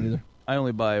 I don't either. I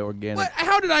only buy organic, What?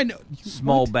 How did I know?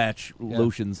 small What? batch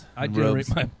lotions. I and generate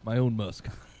rubs. my own musk.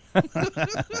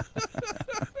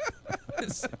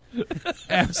 It's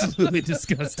absolutely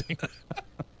disgusting.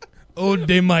 Oh,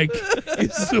 de Mike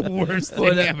is the worst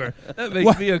thing ever. That makes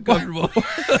What? me uncomfortable.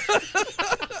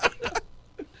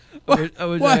 I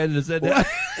wish I hadn't have said that.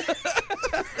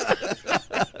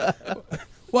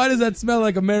 Why does that smell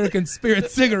like American Spirit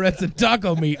cigarettes and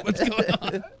taco meat? What's going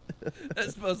on?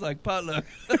 That smells like potluck.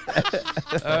 All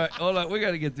right, hold on. We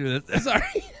got to get through this.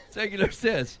 Sorry. Secular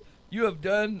says, you have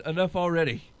done enough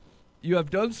already. You have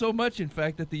done so much, in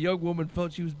fact, that the young woman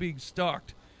felt she was being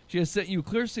stalked. She has sent you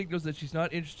clear signals that she's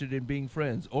not interested in being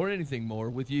friends or anything more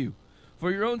with you.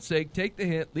 For your own sake, take the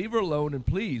hint, leave her alone, and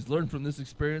please learn from this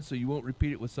experience so you won't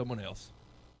repeat it with someone else.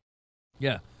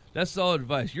 Yeah, that's solid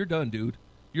advice. You're done, dude.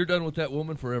 You're done with that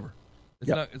woman forever.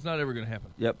 It's not ever going to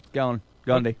happen. Yep,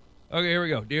 Gandhi. Okay, here we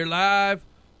go. Dear Live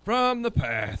from the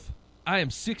Path. I am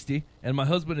 60, and my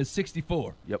husband is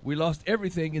 64. Yep. We lost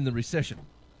everything in the recession.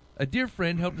 A dear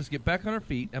friend helped us get back on our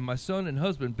feet, and my son and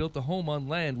husband built a home on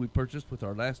land we purchased with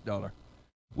our last dollar.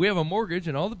 We have a mortgage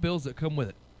and all the bills that come with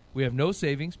it. We have no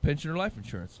savings, pension, or life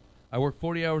insurance. I work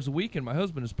 40 hours a week, and my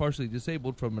husband is partially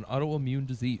disabled from an autoimmune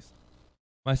disease.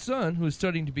 My son, who is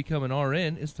studying to become an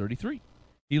RN, is 33.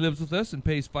 He lives with us and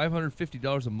pays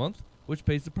 $550 a month, which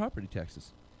pays the property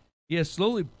taxes. He has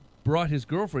slowly brought his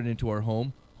girlfriend into our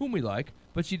home, whom we like,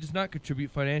 but she does not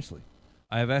contribute financially.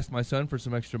 I have asked my son for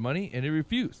some extra money, and he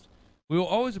refused. We will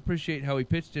always appreciate how he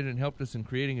pitched in and helped us in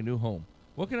creating a new home.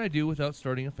 What can I do without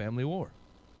starting a family war?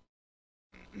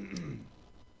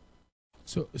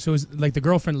 So is like the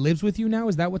girlfriend lives with you now?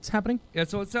 Is that what's happening? Yeah,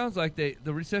 so it sounds like the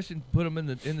recession put him in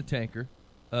the tanker.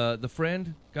 The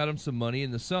friend got him some money,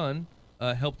 and the son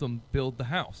helped him build the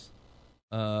house,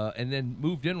 and then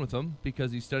moved in with him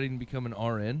because he's studying to become an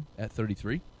RN at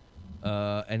 33,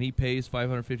 and he pays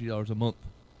 $550 a month,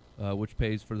 which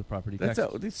pays for the property taxes.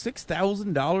 That's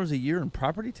 $6,000 a year in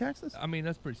property taxes? I mean,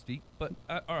 that's pretty steep, but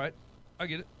all right, I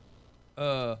get it.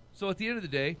 So at the end of the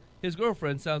day, his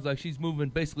girlfriend sounds like she's moving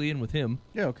basically in with him.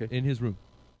 Yeah, okay. In his room.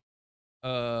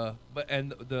 But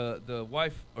the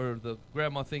wife or the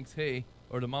grandma thinks, hey,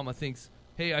 or the mama thinks,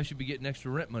 hey, I should be getting extra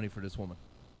rent money for this woman.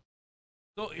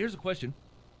 So here's a question.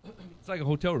 It's like a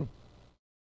hotel room.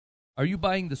 Are you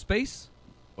buying the space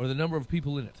or the number of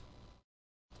people in it?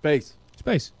 Space.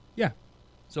 Yeah.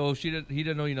 So he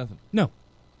didn't owe you nothing. No.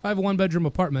 If I have a one-bedroom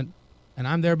apartment and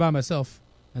I'm there by myself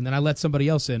and then I let somebody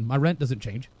else in, my rent doesn't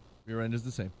change. Your rent is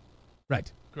the same.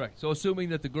 Right. Correct. So assuming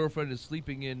that the girlfriend is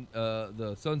sleeping in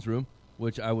the son's room,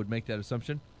 which I would make that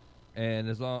assumption, and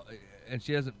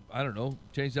she hasn't, I don't know,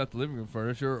 changed out the living room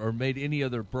furniture or made any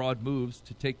other broad moves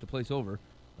to take the place over,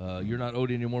 you're not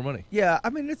owed any more money. Yeah, I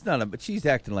mean, it's not but she's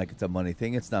acting like it's a money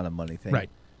thing. It's not a money thing. Right.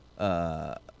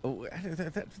 That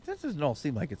doesn't all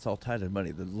seem like it's all tied to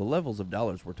money. The levels of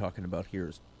dollars we're talking about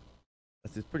here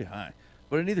it's pretty high.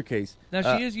 But in either case,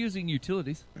 now she is using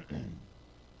utilities.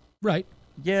 Right.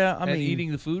 Yeah, I and mean,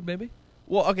 eating the food maybe.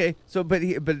 Well, okay, so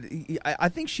I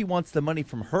think she wants the money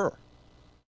from her.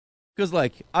 Because,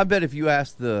 like, I bet if you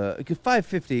ask because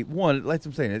 $550, like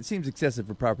I'm saying, it seems excessive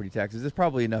for property taxes. It's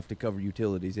probably enough to cover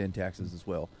utilities and taxes as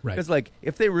well. Right. Because, like,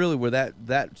 if they really were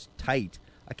that tight,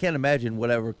 I can't imagine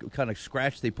whatever kind of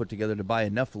scratch they put together to buy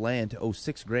enough land to owe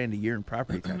 $6,000 a year in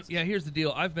property taxes. Yeah, here's the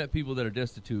deal. I've met people that are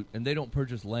destitute and they don't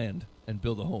purchase land and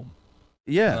build a home.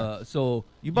 Yeah. So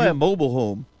you buy a mobile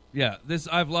home. Yeah,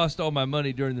 I've lost all my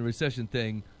money during the recession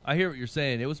thing. I hear what you're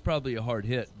saying. It was probably a hard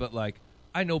hit, but like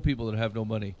I know people that have no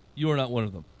money. You are not one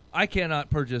of them. I cannot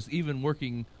purchase, even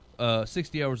working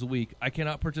 60 hours a week, I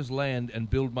cannot purchase land and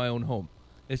build my own home.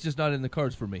 It's just not in the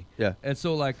cards for me. Yeah. And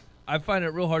so like I find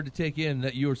it real hard to take in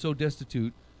that you are so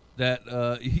destitute that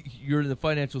you're in the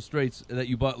financial straits that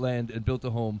you bought land and built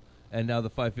a home and now the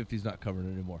 550 is not covered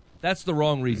anymore. That's the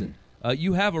wrong reason.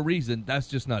 You have a reason. That's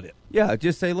just not it. Yeah,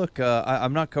 just say, look,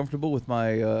 I'm not comfortable with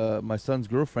my son's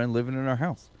girlfriend living in our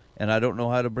house, and I don't know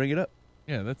how to bring it up.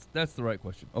 Yeah, that's the right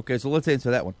question. Okay, so let's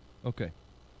answer that one. Okay.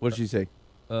 What did she say?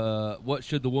 What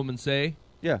should the woman say?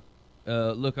 Yeah.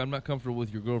 Look, I'm not comfortable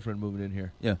with your girlfriend moving in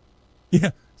here. Yeah.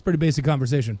 Yeah, it's a pretty basic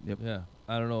conversation. Yep. Yeah.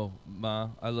 I don't know, Ma.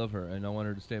 I love her, and I want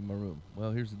her to stay in my room.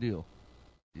 Well, here's the deal.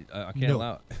 I can't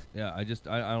allow it. Yeah, I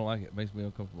don't like it. It makes me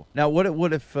uncomfortable. Now,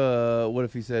 what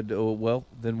if he said, oh, well,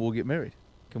 then we'll get married?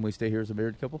 Can we stay here as a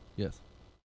married couple? Yes.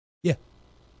 Yeah.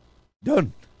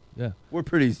 Done. Yeah. We're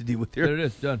pretty easy to deal with here. There it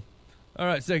is. Done. All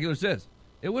right, Secular says,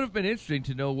 it would have been interesting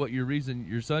to know what your reason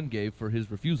your son gave for his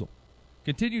refusal.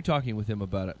 Continue talking with him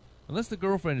about it. Unless the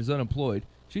girlfriend is unemployed,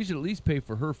 she should at least pay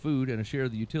for her food and a share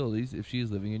of the utilities if she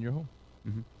is living in your home.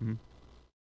 Mm-hmm. Mm-hmm.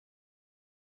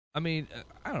 I mean,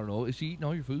 I don't know. Is she eating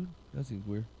all your food? That seems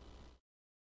weird.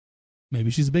 Maybe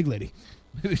she's a big lady.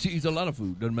 Maybe she eats a lot of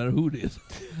food. Doesn't matter who it is.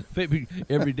 Maybe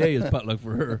every day is potluck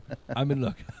for her. I'm in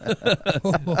luck.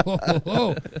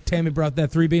 Tammy brought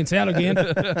that 3-bean salad again.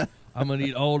 I'm going to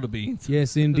eat all the beans.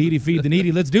 Yes, indeedy. Feed the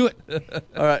needy. Let's do it.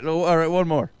 All right, one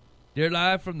more. Dear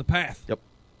Live from the Path. Yep.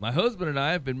 My husband and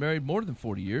I have been married more than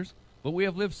 40 years, but we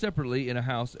have lived separately in a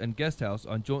house and guest house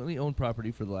on jointly owned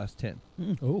property for the last 10.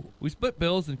 Oh. We split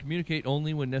bills and communicate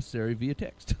only when necessary via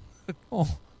text.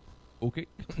 Oh. Okay.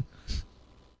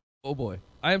 Oh, boy.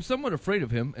 I am somewhat afraid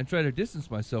of him and try to distance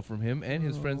myself from him and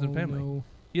his friends and family. No.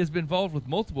 He has been involved with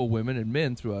multiple women and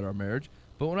men throughout our marriage,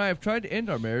 but when I have tried to end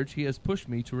our marriage, he has pushed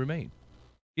me to remain.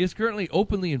 He is currently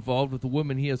openly involved with a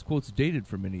woman he has, quotes, dated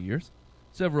for many years.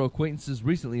 Several acquaintances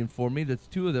recently informed me that the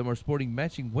two of them are sporting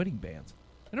matching wedding bands.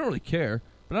 I don't really care,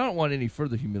 but I don't want any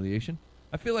further humiliation.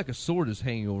 I feel like a sword is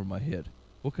hanging over my head.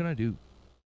 What can I do?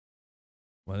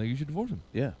 Well, I think you should divorce him.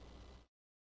 Yeah.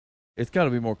 It's got to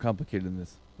be more complicated than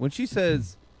this. When she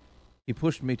says he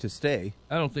pushed me to stay,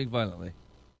 I don't think violently.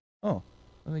 oh,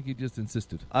 I think he just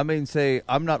insisted. I mean, say,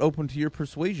 I'm not open to your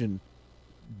persuasion,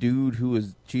 dude who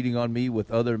is cheating on me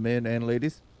with other men and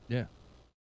ladies Yeah.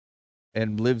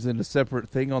 and lives in a separate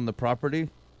thing on the property.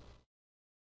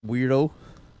 Weirdo.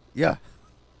 Yeah.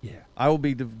 Yeah. I will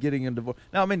be getting a divorce.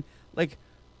 Now, I mean, like,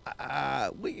 I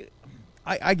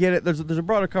get it. There's a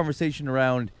broader conversation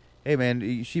around, hey,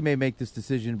 man, she may make this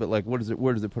decision, but, like, where does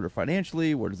it put her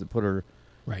financially? Where does it put her,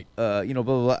 Right. blah, blah,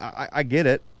 blah. I get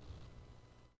it.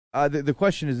 The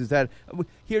question is that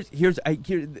here's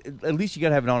at least you got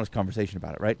to have an honest conversation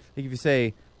about it, right? Like if you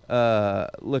say,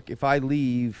 look, if I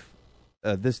leave,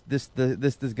 this is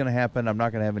going to happen. I'm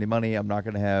not going to have any money. I'm not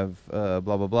going to have blah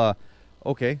blah blah.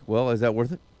 Okay, well, is that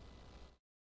worth it?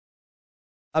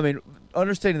 I mean,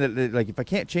 understanding that like if I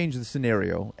can't change the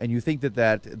scenario, and you think that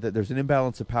there's an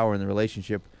imbalance of power in the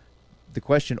relationship, the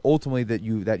question ultimately that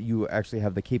you actually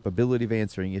have the capability of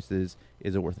answering is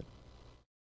it worth it?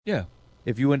 Yeah.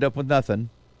 If you end up with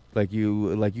nothing, we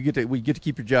get to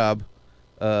keep your job,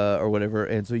 or whatever,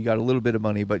 and so you got a little bit of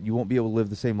money, but you won't be able to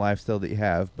live the same lifestyle that you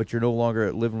have. But you're no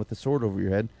longer living with the sword over your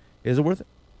head. Is it worth it?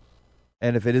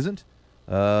 And if it isn't,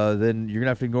 then you're gonna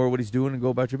have to ignore what he's doing and go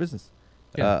about your business.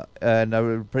 Yeah. And I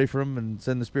would pray for him and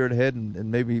send the spirit ahead,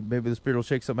 and maybe the spirit will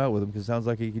shake something out with him because it sounds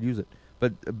like he could use it.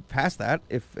 But past that,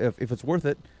 if it's worth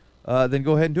it, then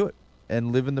go ahead and do it.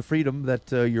 And live in the freedom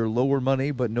that your lower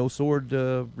money but no sword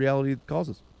reality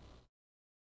causes.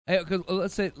 Hey, 'cause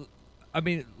let's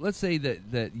say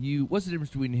that you. What's the difference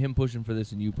between him pushing for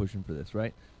this and you pushing for this,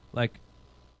 right? Like,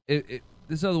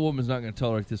 this other woman's not going to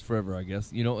tolerate this forever, I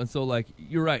guess, you know. And so, like,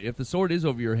 you're right. If the sword is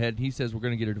over your head, and he says we're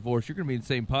going to get a divorce, you're going to be in the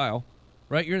same pile,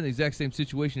 right? You're in the exact same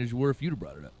situation as you were if you'd have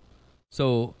brought it up.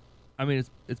 So, I mean,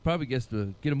 it's probably best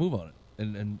to get a move on it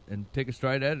and take a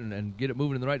stride at it and get it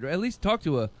moving in the right direction. At least talk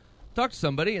to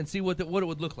somebody and see what it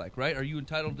would look like, right? Are you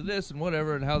entitled to this and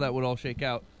whatever, and how that would all shake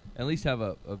out? At least have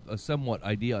a somewhat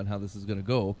idea on how this is going to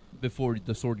go before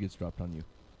the sword gets dropped on you.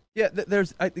 Yeah,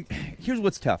 here's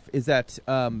what's tough is that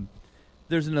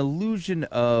there's an illusion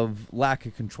of lack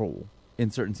of control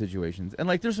in certain situations, and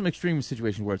like there's some extreme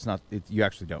situations where you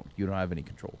actually don't have any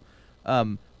control.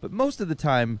 But most of the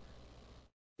time,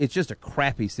 it's just a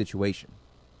crappy situation,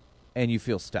 and you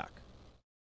feel stuck.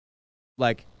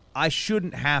 Like, I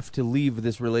shouldn't have to leave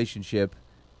this relationship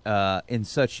in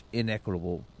such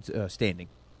inequitable standing,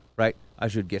 right? I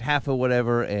should get half of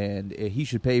whatever, and he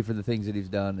should pay for the things that he's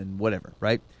done and whatever,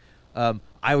 right? I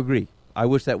agree. I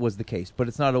wish that was the case, but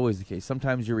it's not always the case.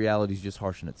 Sometimes your reality is just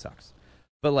harsh and it sucks.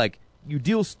 But, like, you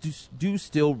do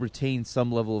still retain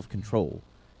some level of control.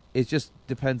 It just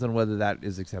depends on whether that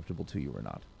is acceptable to you or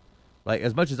not. Like,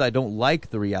 as much as I don't like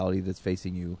the reality that's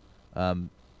facing you,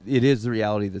 it is the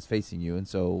reality that's facing you, and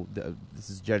so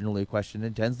this is generally a question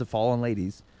that tends to fall on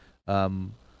ladies,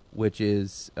 which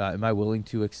is, am I willing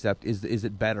to accept, is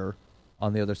it better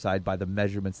on the other side by the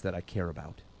measurements that I care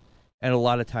about? And a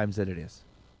lot of times that it is.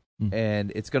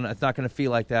 And it's not gonna feel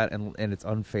like that, and it's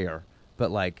unfair, but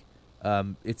like,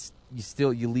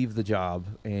 you leave the job,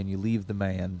 and you leave the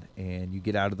man, and you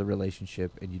get out of the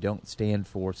relationship, and you don't stand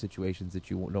for situations that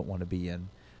you don't want to be in,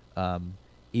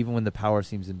 even when the power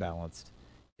seems imbalanced.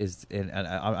 And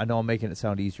I know I'm making it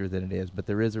sound easier than it is, but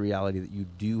there is a reality that you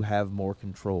do have more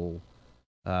control.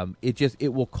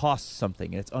 It will cost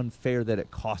something, and it's unfair that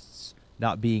it costs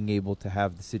not being able to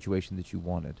have the situation that you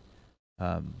wanted.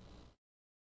 But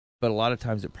a lot of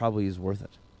times it probably is worth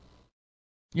it.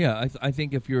 Yeah, I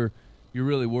think if you're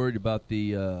really worried about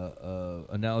the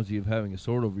analogy of having a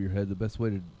sword over your head, the best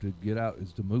way to get out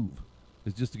is to move.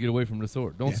 Is just to get away from the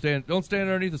sword. Don't stand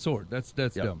underneath the sword. That's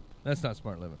dumb. That's not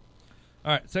smart living.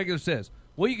 All right, Secular says,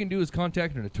 what you can do is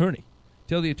contact an attorney.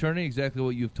 Tell the attorney exactly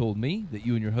what you've told me, that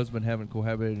you and your husband haven't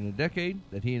cohabitated in a decade,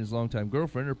 that he and his longtime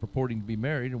girlfriend are purporting to be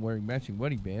married and wearing matching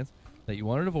wedding bands, that you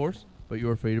want a divorce, but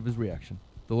you're afraid of his reaction.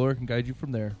 The lawyer can guide you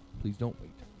from there. Please don't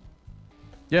wait.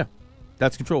 Yeah,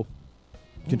 that's control.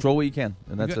 Control what you can,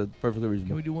 and that's perfectly reasonable.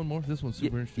 Can we do one more? This one's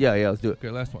super interesting. Yeah, let's do it. Okay,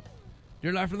 last one.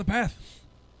 Dear Life from the Path,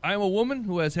 I am a woman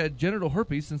who has had genital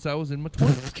herpes since I was in my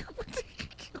 20s.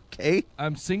 Okay.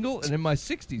 I'm single and in my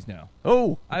 60s now.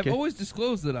 Oh, okay. I've always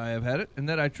disclosed that I have had it and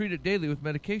that I treat it daily with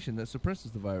medication that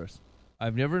suppresses the virus.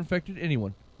 I've never infected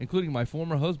anyone, including my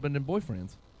former husband and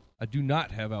boyfriends. I do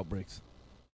not have outbreaks.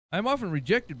 I am often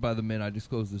rejected by the men I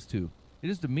disclose this to.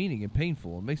 It is demeaning and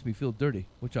painful and makes me feel dirty,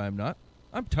 which I am not.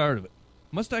 I'm tired of it.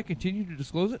 Must I continue to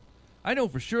disclose it? I know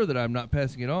for sure that I'm not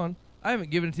passing it on. I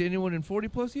haven't given it to anyone in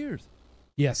 40-plus years.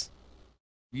 Yes.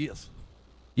 Yes.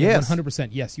 Yes. 100%.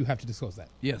 Yes, you have to disclose that.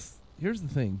 Yes. here's the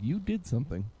thing. You did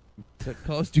something that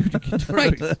caused you to get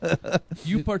drugs.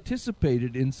 You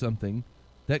participated in something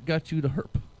that got you the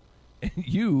herp. And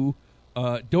you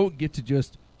don't get to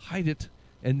just hide it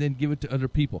and then give it to other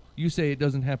people. You say it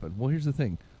doesn't happen. Well, here's the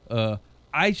thing.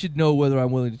 I should know whether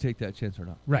I'm willing to take that chance or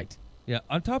not. Right. Yeah,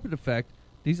 on top of the fact,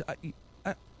 these...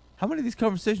 How many of these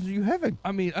conversations are you having?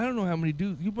 I mean, I don't know how many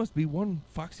do. You must be one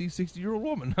foxy 60-year-old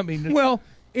woman. I mean... Well,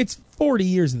 it's 40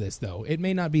 years of this, though. It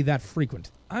may not be that frequent.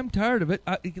 I'm tired of it.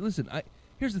 Listen,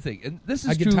 here's the thing, and this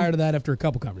is I get true. tired of that after a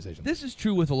couple conversations. This is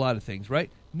true with a lot of things, right?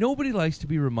 Nobody likes to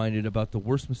be reminded about the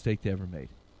worst mistake they ever made.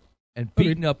 And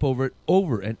beaten up over it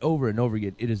over and over and over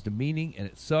again. It is demeaning, and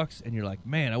it sucks, and you're like,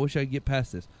 man, I wish I could get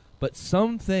past this. But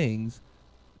some things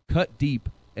cut deep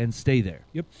and stay there.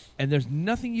 Yep. And there's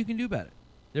nothing you can do about it.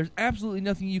 There's absolutely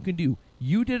nothing you can do.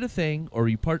 You did a thing, or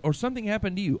something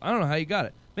happened to you. I don't know how you got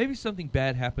it. Maybe something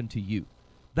bad happened to you.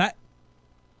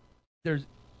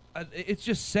 It's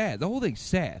just sad. The whole thing's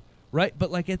sad, right?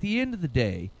 But like at the end of the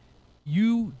day,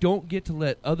 you don't get to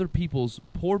let other people's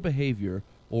poor behavior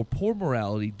or poor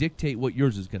morality dictate what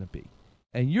yours is going to be.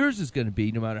 And yours is going to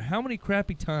be, no matter how many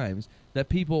crappy times that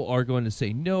people are going to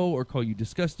say no or call you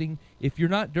disgusting, if you're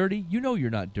not dirty, you know you're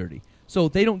not dirty. So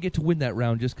they don't get to win that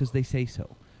round just because they say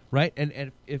so, right?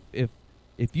 And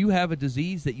if you have a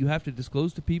disease that you have to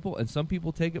disclose to people and some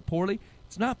people take it poorly,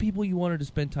 it's not people you wanted to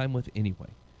spend time with anyway,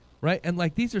 right? And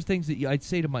like these are things that I'd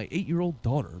say to my 8-year-old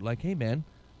daughter, like, hey man,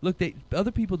 look,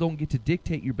 other people don't get to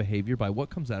dictate your behavior by what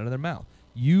comes out of their mouth.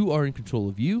 You are in control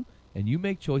of you, and you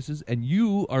make choices, and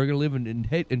you are going to live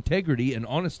an integrity and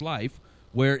honest life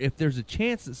where if there's a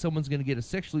chance that someone's going to get a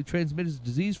sexually transmitted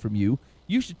disease from you,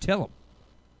 you should tell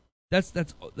them.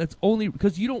 That's only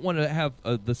because you don't want to have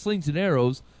the slings and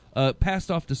arrows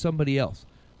passed off to somebody else,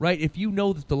 right? If you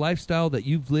know that the lifestyle that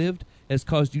you've lived has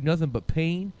caused you nothing but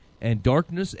pain and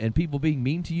darkness and people being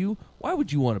mean to you, why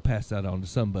would you want to pass that on to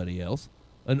somebody else,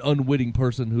 an unwitting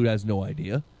person who has no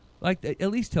idea? Like, at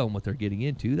least tell them what they're getting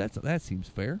into. That seems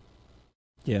fair.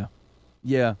 Yeah,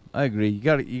 I agree. You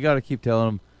got to keep telling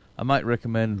them. I might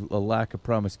recommend a lack of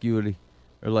promiscuity,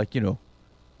 or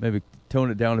maybe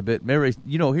tone it down a bit. Here's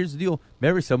the deal.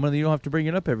 Marry someone that you don't have to bring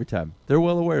it up every time. They're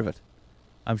well aware of it.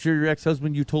 I'm sure your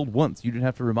ex-husband you told once. You didn't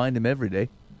have to remind him every day.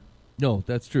 No,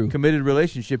 that's true. Committed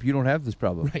relationship, you don't have this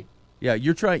problem. Right. Yeah,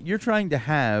 you're trying to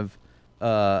have,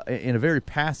 in a very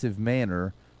passive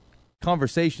manner,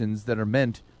 conversations that are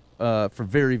meant for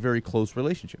very, very close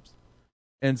relationships.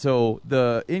 And so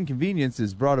the inconvenience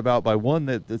is brought about by, one,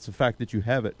 that's the fact that you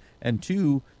have it, and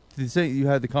two, to say you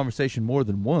had the conversation more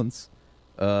than once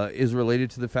is related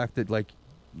to the fact that,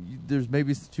 there's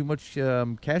maybe too much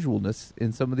casualness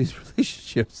in some of these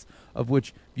relationships, of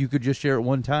which you could just share it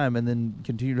one time and then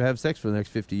continue to have sex for the next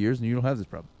 50 years, and you don't have this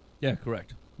problem. Yeah,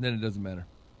 correct. Then it doesn't matter.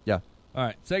 Yeah. All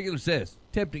right. Secular says,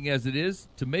 tempting as it is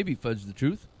to maybe fudge the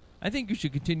truth, I think you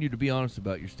should continue to be honest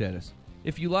about your status.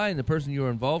 If you lie and the person you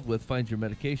are involved with finds your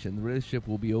medication, the relationship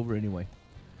will be over anyway.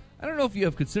 I don't know if you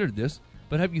have considered this,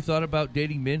 but have you thought about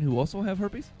dating men who also have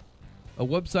herpes? A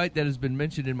website that has been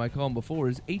mentioned in my column before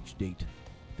is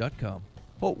hdate.com.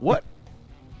 Oh, what?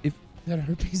 Is that a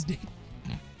herpes date?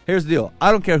 Here's the deal.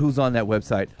 I don't care who's on that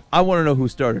website. I want to know who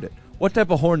started it. What type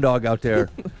of horn dog out there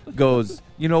goes,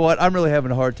 you know what, I'm really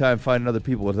having a hard time finding other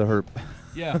people with a herp.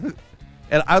 Yeah.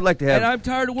 And I'd like to have... And I'm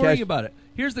tired of worrying about it.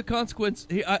 Here's the consequence.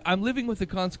 I'm living with the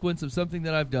consequence of something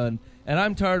that I've done, and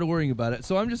I'm tired of worrying about it.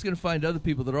 So I'm just going to find other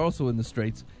people that are also in the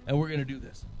straits, and we're going to do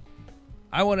this.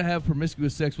 I want to have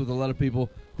promiscuous sex with a lot of people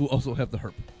who also have the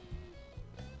herp.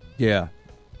 Yeah.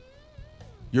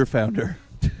 Your founder.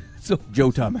 So Joe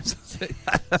Thomas.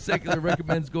 Secular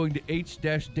recommends going to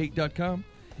h-date.com.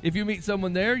 If you meet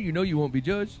someone there, you know you won't be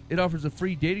judged. It offers a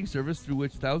free dating service through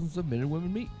which thousands of men and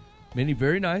women meet. Many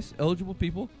very nice, eligible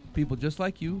people just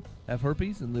like you, have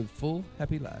herpes and live full,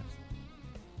 happy lives.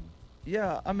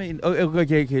 Yeah, I mean,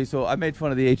 okay, so I made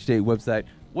fun of the H-Date website.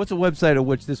 What's a website on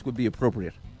which this would be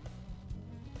appropriate?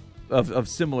 Of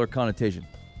similar connotation?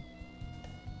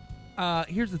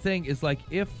 Here's the thing, is like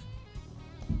if...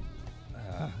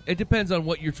 it depends on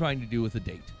what you're trying to do with a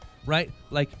date, right?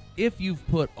 Like, if you've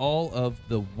put all of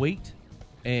the weight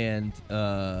and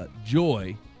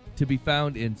joy to be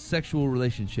found in sexual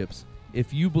relationships,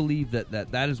 if you believe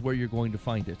that is where you're going to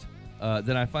find it,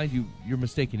 then I find you're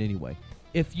mistaken anyway.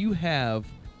 If you have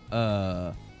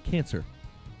cancer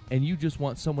and you just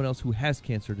want someone else who has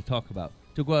cancer to talk about,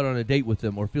 to go out on a date with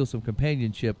them or feel some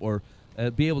companionship or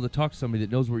be able to talk to somebody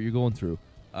that knows what you're going through,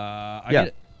 I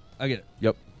get it.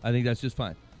 Yep. I think that's just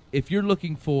fine. If you're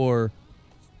looking for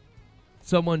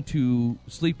someone to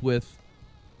sleep with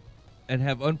and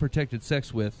have unprotected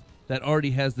sex with that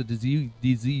already has the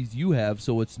disease you have,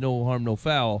 so it's no harm, no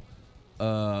foul.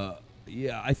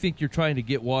 Yeah, I think you're trying to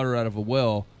get water out of a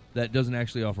well that doesn't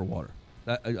actually offer water.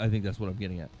 I think that's what I'm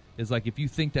getting at. It's like if you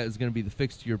think that is going to be the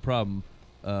fix to your problem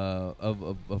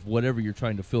of whatever you're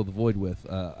trying to fill the void with,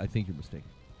 I think you're mistaken.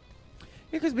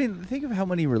 Yeah, because I mean, think of how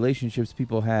many relationships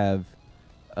people have.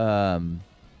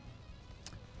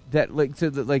 That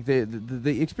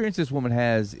the experience this woman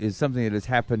has is something that has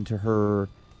happened to her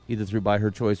either through by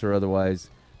her choice or otherwise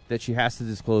that she has to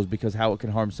disclose because how it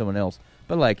can harm someone else.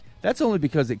 But like that's only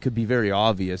because it could be very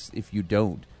obvious if you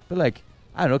don't. But like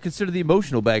I don't know, consider the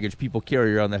emotional baggage people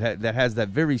carry around that has that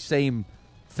very same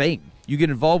thing. You get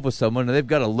involved with someone and they've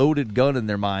got a loaded gun in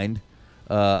their mind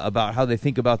about how they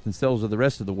think about themselves or the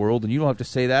rest of the world, and you don't have to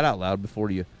say that out loud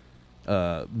before you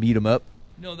meet them up.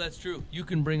 No, that's true. You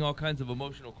can bring all kinds of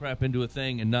emotional crap into a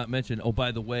thing and not mention, oh,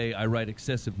 by the way, I write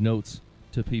excessive notes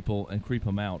to people and creep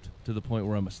them out to the point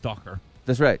where I'm a stalker.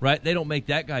 That's right. Right? They don't make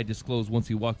that guy disclose once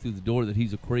he walked through the door that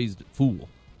he's a crazed fool.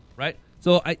 Right?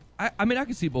 So, I mean, I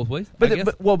can see both ways. But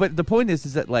the point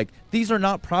is that, like, these are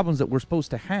not problems that we're supposed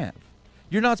to have.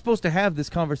 You're not supposed to have this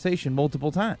conversation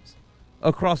multiple times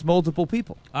across multiple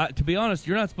people. To be honest,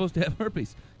 you're not supposed to have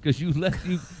herpes because you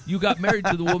got married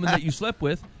to the woman that you slept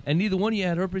with, and neither one of you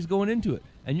had herpes going into it,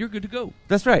 and you're good to go.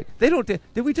 That's right. They don't.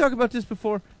 Did we talk about this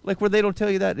before? Like where they don't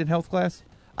tell you that in health class?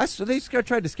 They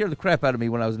tried to scare the crap out of me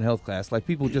when I was in health class. Like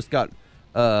people just got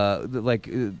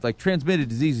like transmitted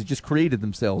diseases just created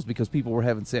themselves because people were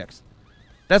having sex.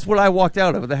 That's what I walked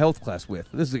out of the health class with.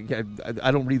 This is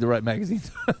I don't read the right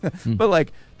magazines, but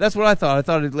like that's what I thought. I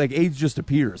thought like AIDS just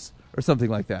appears or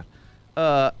something like that.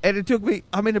 And it took me.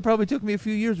 I mean, it probably took me a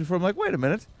few years before I'm like, wait a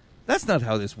minute, that's not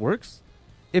how this works.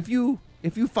 If you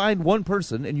find one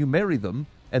person and you marry them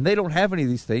and they don't have any of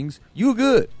these things, you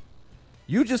good.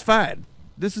 You just fine.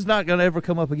 This is not going to ever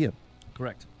come up again.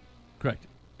 Correct.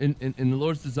 In the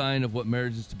Lord's design of what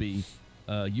marriage is to be,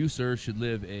 you, sir, should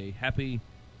live a happy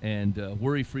and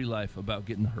worry-free life about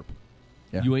getting the herp.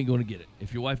 Yeah. You ain't going to get it.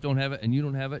 If your wife don't have it and you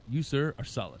don't have it, you, sir, are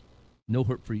solid. No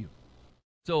herp for you.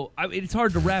 So it's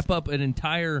hard to wrap up an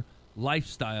entire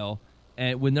lifestyle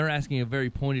when they're asking a very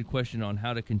pointed question on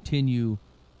how to continue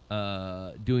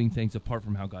doing things apart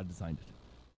from how God designed it.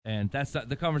 And that's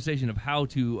the conversation of how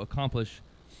to accomplish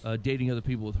dating other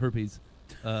people with herpes.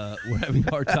 We're having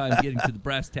a hard time getting to the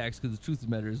brass tacks because the truth of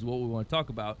the matter is what we want to talk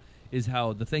about is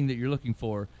how the thing that you're looking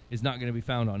for is not going to be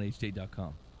found on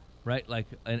hdate.com, right? Like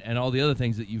and all the other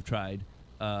things that you've tried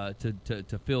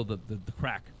to fill the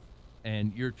crack.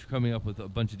 And you're coming up with a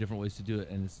bunch of different ways to do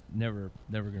it, and it's never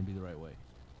going to be the right way.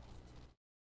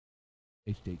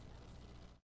 H-Date.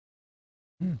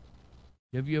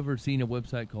 Have you ever seen a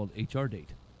website called HR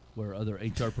Date, where other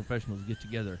HR professionals get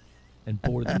together and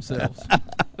bore themselves?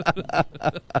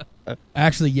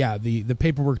 Actually, yeah, the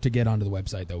paperwork to get onto the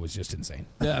website, though, was just insane.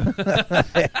 Yeah.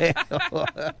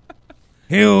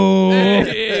 I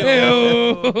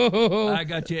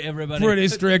got you, everybody. Pretty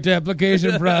strict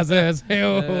application process.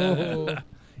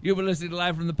 You've been listening to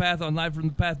Live from the Path on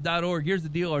livefromthepath.org. Here's the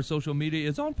deal. Our social media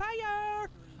is on fire.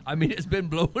 I mean, it's been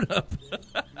blowing up.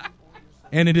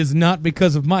 And it is not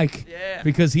because of Mike. Yeah.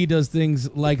 Because he does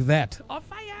things like that. On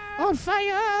fire. On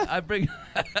fire.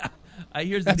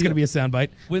 Here's the That's going to be a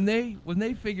soundbite. When they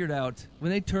figured out,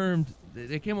 they came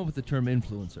up with the term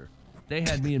influencer, they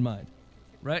had me in mind.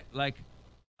 Right? Like,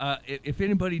 if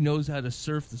anybody knows how to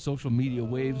surf the social media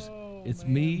waves, it's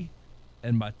me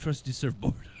and my trusty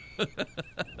surfboard.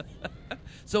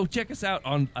 So check us out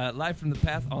on Live from the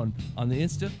Path on the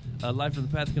Insta. Live from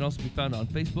the Path can also be found on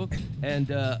Facebook. And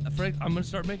Frank, I'm going to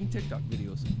start making TikTok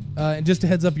videos. And just a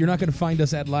heads up, you're not going to find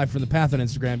us at Live from the Path on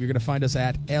Instagram. You're going to find us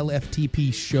at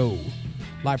LFTP Show.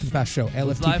 Live from the Path Show. LFTP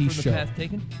was Live from Show. The Path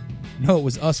taken? No, it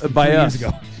was us from by 2 us. years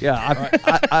ago. Yeah,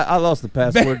 I lost the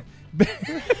password. Right.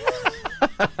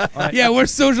 Yeah, we're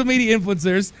social media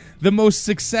influencers. The most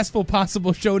successful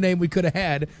possible show name we could have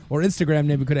had, or Instagram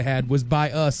name we could have had, was by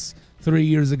us 3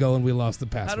 years ago, and we lost the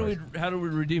password. How do we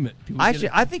redeem it?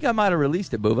 I think I might have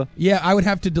released it, Booba. Yeah, I would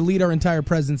have to delete our entire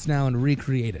presence now and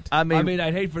recreate it. I mean,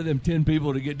 I'd hate for them 10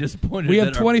 people to get disappointed. We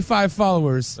have 25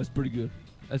 followers. That's pretty good.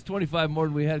 That's 25 more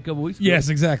than we had a couple weeks ago. Yes,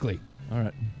 exactly. All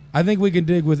right. I think we can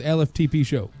dig with LFTP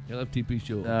Show. LFTP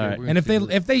Show. All right. And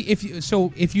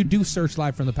if you do search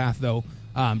Live from the Path though,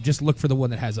 just look for the one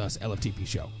that has us, LFTP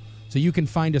Show. So you can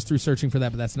find us through searching for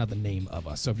that, but that's not the name of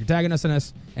us. So if you're tagging us in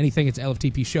anything, it's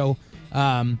LFTP Show.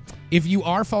 If you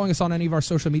are following us on any of our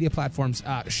social media platforms,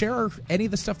 share any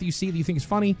of the stuff that you see that you think is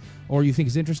funny or you think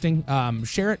is interesting.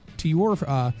 Share it to your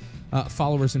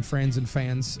followers and friends and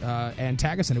fans, and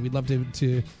tag us in it. We'd love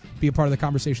to be a part of the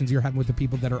conversations you're having with the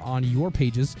people that are on your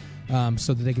pages,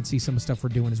 so that they can see some of the stuff we're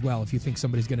doing as well. If you think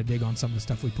somebody's going to dig on some of the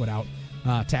stuff we put out,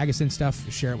 tag us in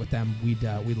stuff, share it with them. We'd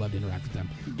love to interact with them.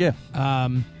 Yeah.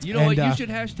 You know what? You should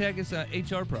hashtag us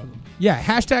HR problem. Yeah,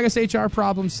 hashtag us HR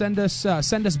problem. Send us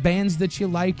bands that you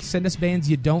like. Send us bands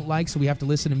you don't like, so we have to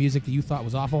listen to music that you thought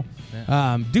was awful.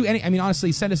 Yeah.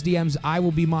 Honestly, send us DMs. I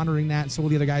will be monitoring that, and so will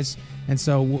the other guys. And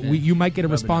so you might get a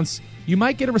response. You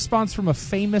might get a response from a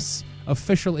famous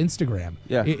official Instagram.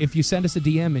 Yeah. If you send us a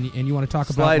DM and you want to talk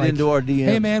Slide about, into our DM.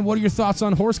 Hey man, what are your thoughts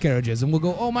on horse carriages? And we'll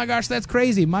go, oh my gosh, that's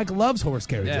crazy. Mike loves horse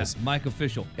carriages. Yeah, Mike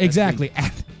Official. That's Exactly. me.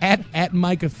 At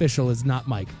Mike Official is not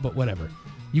Mike, but whatever.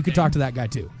 You can talk to that guy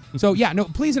too. So yeah, no,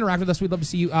 please interact with us. We'd love to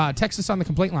see you. Text us on the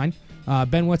complaint line.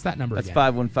 Ben, what's that number That's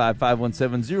again?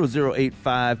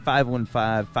 515-517-0085,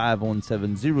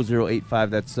 515-517-0085.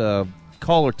 That's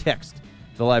call or text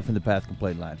the Live from the Path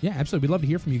complaint line. Yeah, absolutely. We'd love to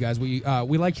hear from you guys. We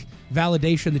like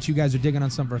validation that you guys are digging on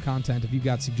some of our content. If you've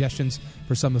got suggestions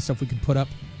for some of the stuff we can put up,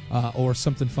 or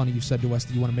something funny you said to us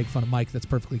that you want to make fun of Mike, that's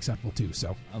perfectly acceptable too.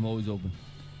 So I'm always open.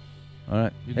 All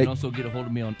right. You can also get a hold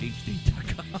of me on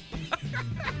hd.com.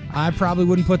 I probably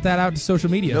wouldn't put that out to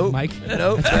social media, Nope. Mike.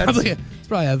 Nope. It's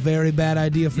probably a very bad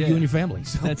idea for you and your family.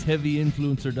 So. That's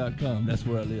heavyinfluencer.com. That's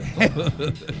where I live.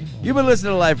 You've been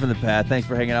listening to Live from the Path. Thanks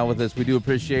for hanging out with us. We do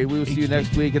appreciate it. We will see you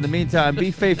next week. In the meantime,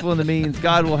 be faithful in the means.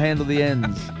 God will handle the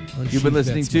ends. You've been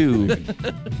listening to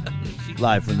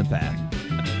Live from the Path.